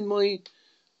end it in my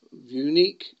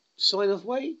unique sign-off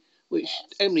way, which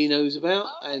Emily knows about,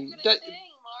 and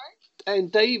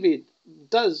David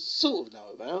does sort of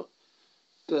know about,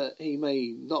 but he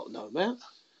may not know about.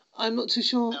 I'm not too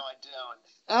sure. No, I don't.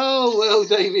 Oh, well,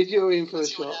 David, you're in for a Let's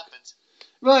see shock. what happens.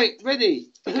 Right,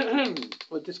 ready? I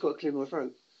just got to clear my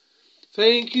throat.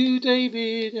 Thank you,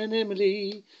 David and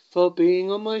Emily, for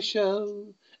being on my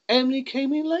show. Emily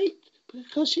came in late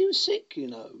because she was sick, you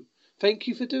know. Thank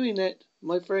you for doing that,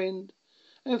 my friend.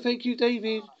 And thank you,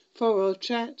 David, for our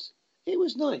chat. It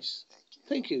was nice.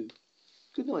 Thank you.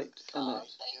 Good night. Thank you.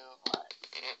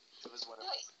 It was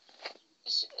wonderful.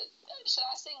 Should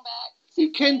I sing back?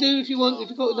 You can do if you want, if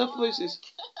you've got enough voices.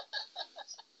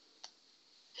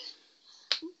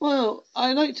 Well,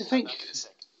 I'd like to thank...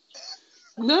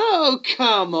 No,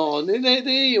 come on. There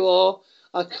you are.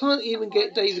 I can't even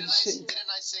get David to sing. Didn't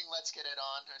I sing Let's Get It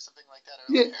On or something like that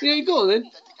earlier? Yeah, go on then. I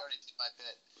think I already did my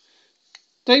bit.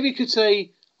 David could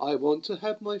say, I want to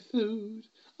have my food.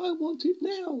 I want it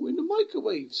now in the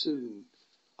microwave soon.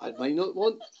 I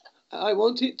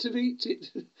want it to eat it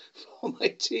for my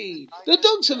tea. The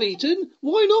dogs have eaten.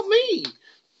 Why not me?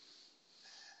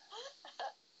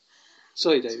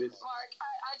 Sorry, David. Mark,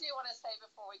 I do want to say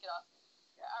before we get off,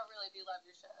 I really do love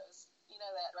your shows. You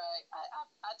know that, right?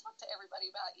 I talk to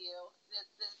everybody about you.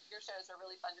 Your shows are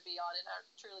really fun to be on, and I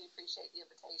truly appreciate the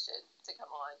invitation to come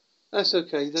on. That's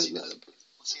okay. She loves you.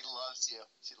 She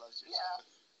loves you. Yeah.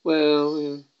 Well,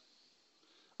 yeah.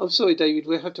 I'm sorry, David.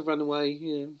 We'll have to run away.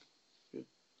 Yeah.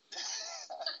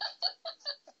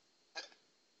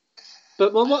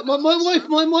 But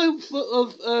my wife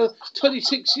of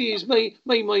 26 years might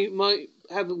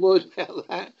have a word about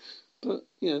that. But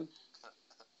and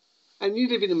you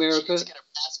live in America. She needs to get her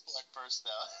passport first,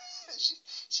 though.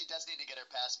 she does need to get her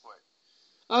passport.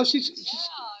 Oh,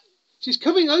 she's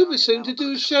coming over soon to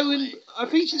do a show in. I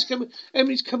think she's coming.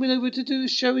 Emily's coming over to do a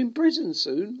show in prison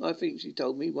soon. I think she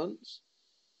told me once.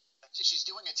 She's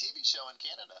doing a TV show in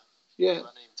Canada. Yeah. You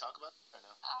want to even talk about it or no?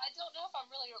 I don't know if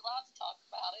I'm really allowed to talk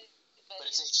about it. But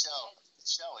it's a show. It's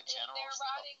a show in general. They're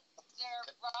writing.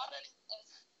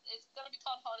 It's going to be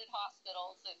called Haunted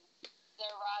Hospitals, and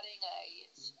they're writing a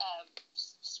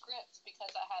script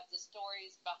because I have the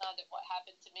stories behind it, what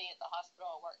happened to me at the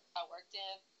hospital I worked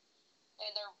in,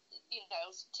 and they're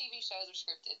TV shows are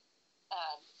scripted.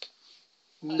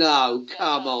 No,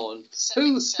 come on.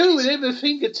 Who would ever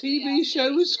think a TV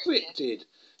show was scripted?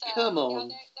 So, come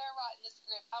on. They're writing the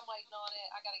script. I'm waiting on it.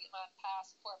 I got to get my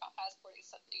passport. My passport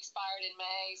expired in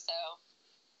May, so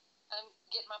I'm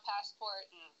getting my passport.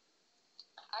 And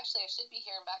actually, I should be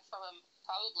hearing back from him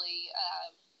probably,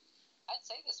 I'd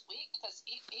say this week, because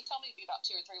he told me it'd be about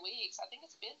 2 or 3 weeks. I think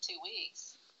it's been 2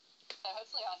 weeks. So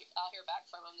hopefully I'll hear back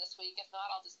from him this week. If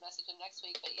not, I'll just message him next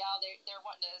week. But yeah, they're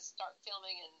wanting to start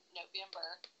filming in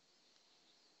November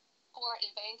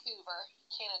in Vancouver,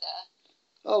 Canada.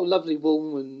 Oh, lovely,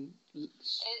 warm and.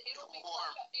 It'll be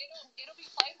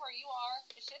played where you are.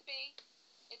 It should be.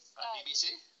 It's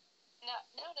BBC. No,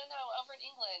 over in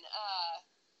England.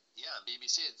 Yeah,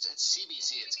 BBC. It's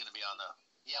CBC. It's going to be on though.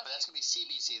 Yeah, but that's going to be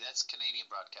CBC. That's Canadian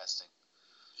Broadcasting.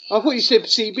 I thought you said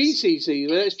CBCC.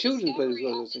 That's children's bed as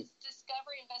well. It's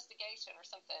Discovery Investigation or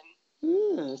something.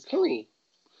 Ah, cool.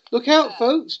 Look out,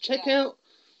 folks. Check out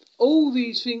all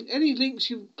these things. Any links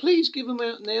please give them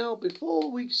out now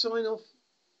before we sign off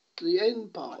the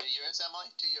end part. Do yours, Emily?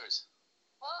 Do yours.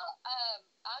 Well,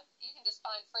 you can just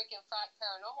find Freaking Frack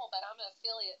Paranormal, but I'm an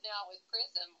affiliate now with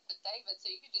Prism with David,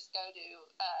 so you can just go to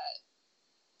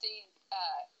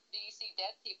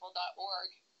ducdeadpeople.org.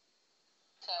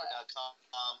 Or .com,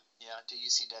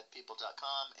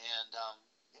 ducdeadpeople.com, and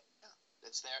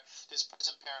it's there. There's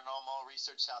Prism Paranormal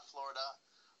Research South Florida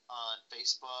on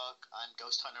Facebook. I'm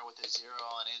Ghost Hunter with a 0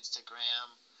 on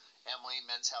Instagram. Emily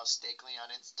Men's House Stakely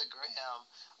on Instagram.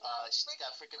 She's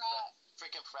got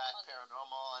Freaking Frack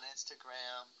Paranormal on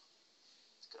Instagram.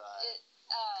 It's good.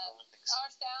 Our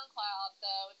SoundCloud,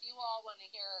 though, if you all want to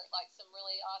hear like some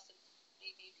really awesome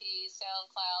EVPs,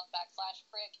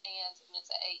 SoundCloud/Frick and it's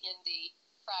AND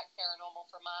Frack Paranormal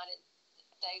for mine, and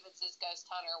David's is Ghost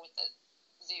Hunter with a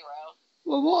 0.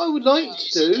 Well, what I would like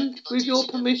to do, with your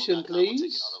permission,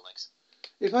 please,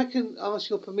 if I can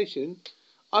ask your permission,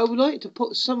 I would like to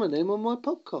put some of them on my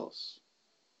podcast,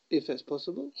 if that's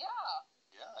possible. Yeah,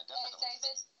 definitely. And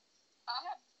David,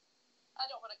 I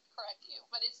don't want to correct you,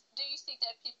 but it's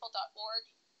ducdeadpeople.org.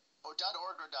 Or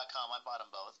 .org or .com. I bought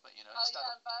them both, but it's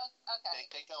done both. Okay.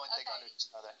 They go into each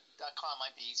other. .com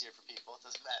might be easier for people. It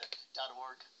doesn't matter.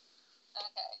 .org.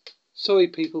 Okay. Sorry,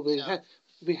 people. We're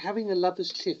having a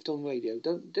lovers' tiff on radio.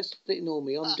 Don't just ignore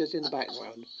me. I'm just in the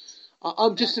background.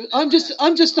 I'm just the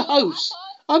host.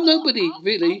 I'm nobody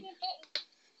really.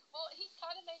 Well, he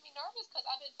kind of made me nervous because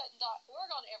I've been putting .org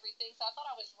on everything, so I thought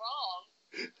I was wrong.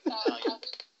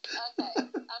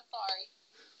 Okay, I'm sorry.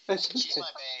 She's my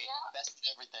bae. Best in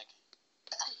everything.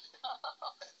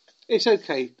 It's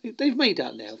okay. They've made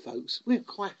up now, folks. We're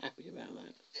quite happy about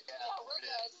that. Yeah, we're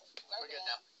good. We're good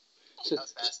now.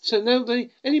 So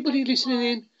anybody listening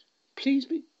in, please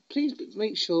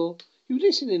make sure you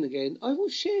listen in again. I will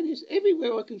share this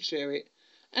everywhere I can share it.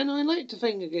 And I'd like to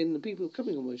thank again the people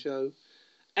coming on my show.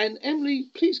 And Emily,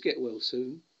 please get well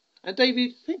soon. And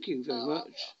David, thank you very much.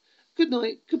 Yeah. Good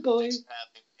night. Goodbye.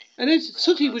 And as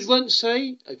Sooty would once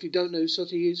say, if you don't know who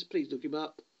Sooty is, please look him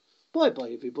up.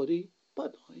 Bye-bye, everybody.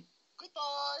 Bye-bye.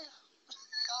 Goodbye.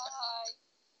 Bye.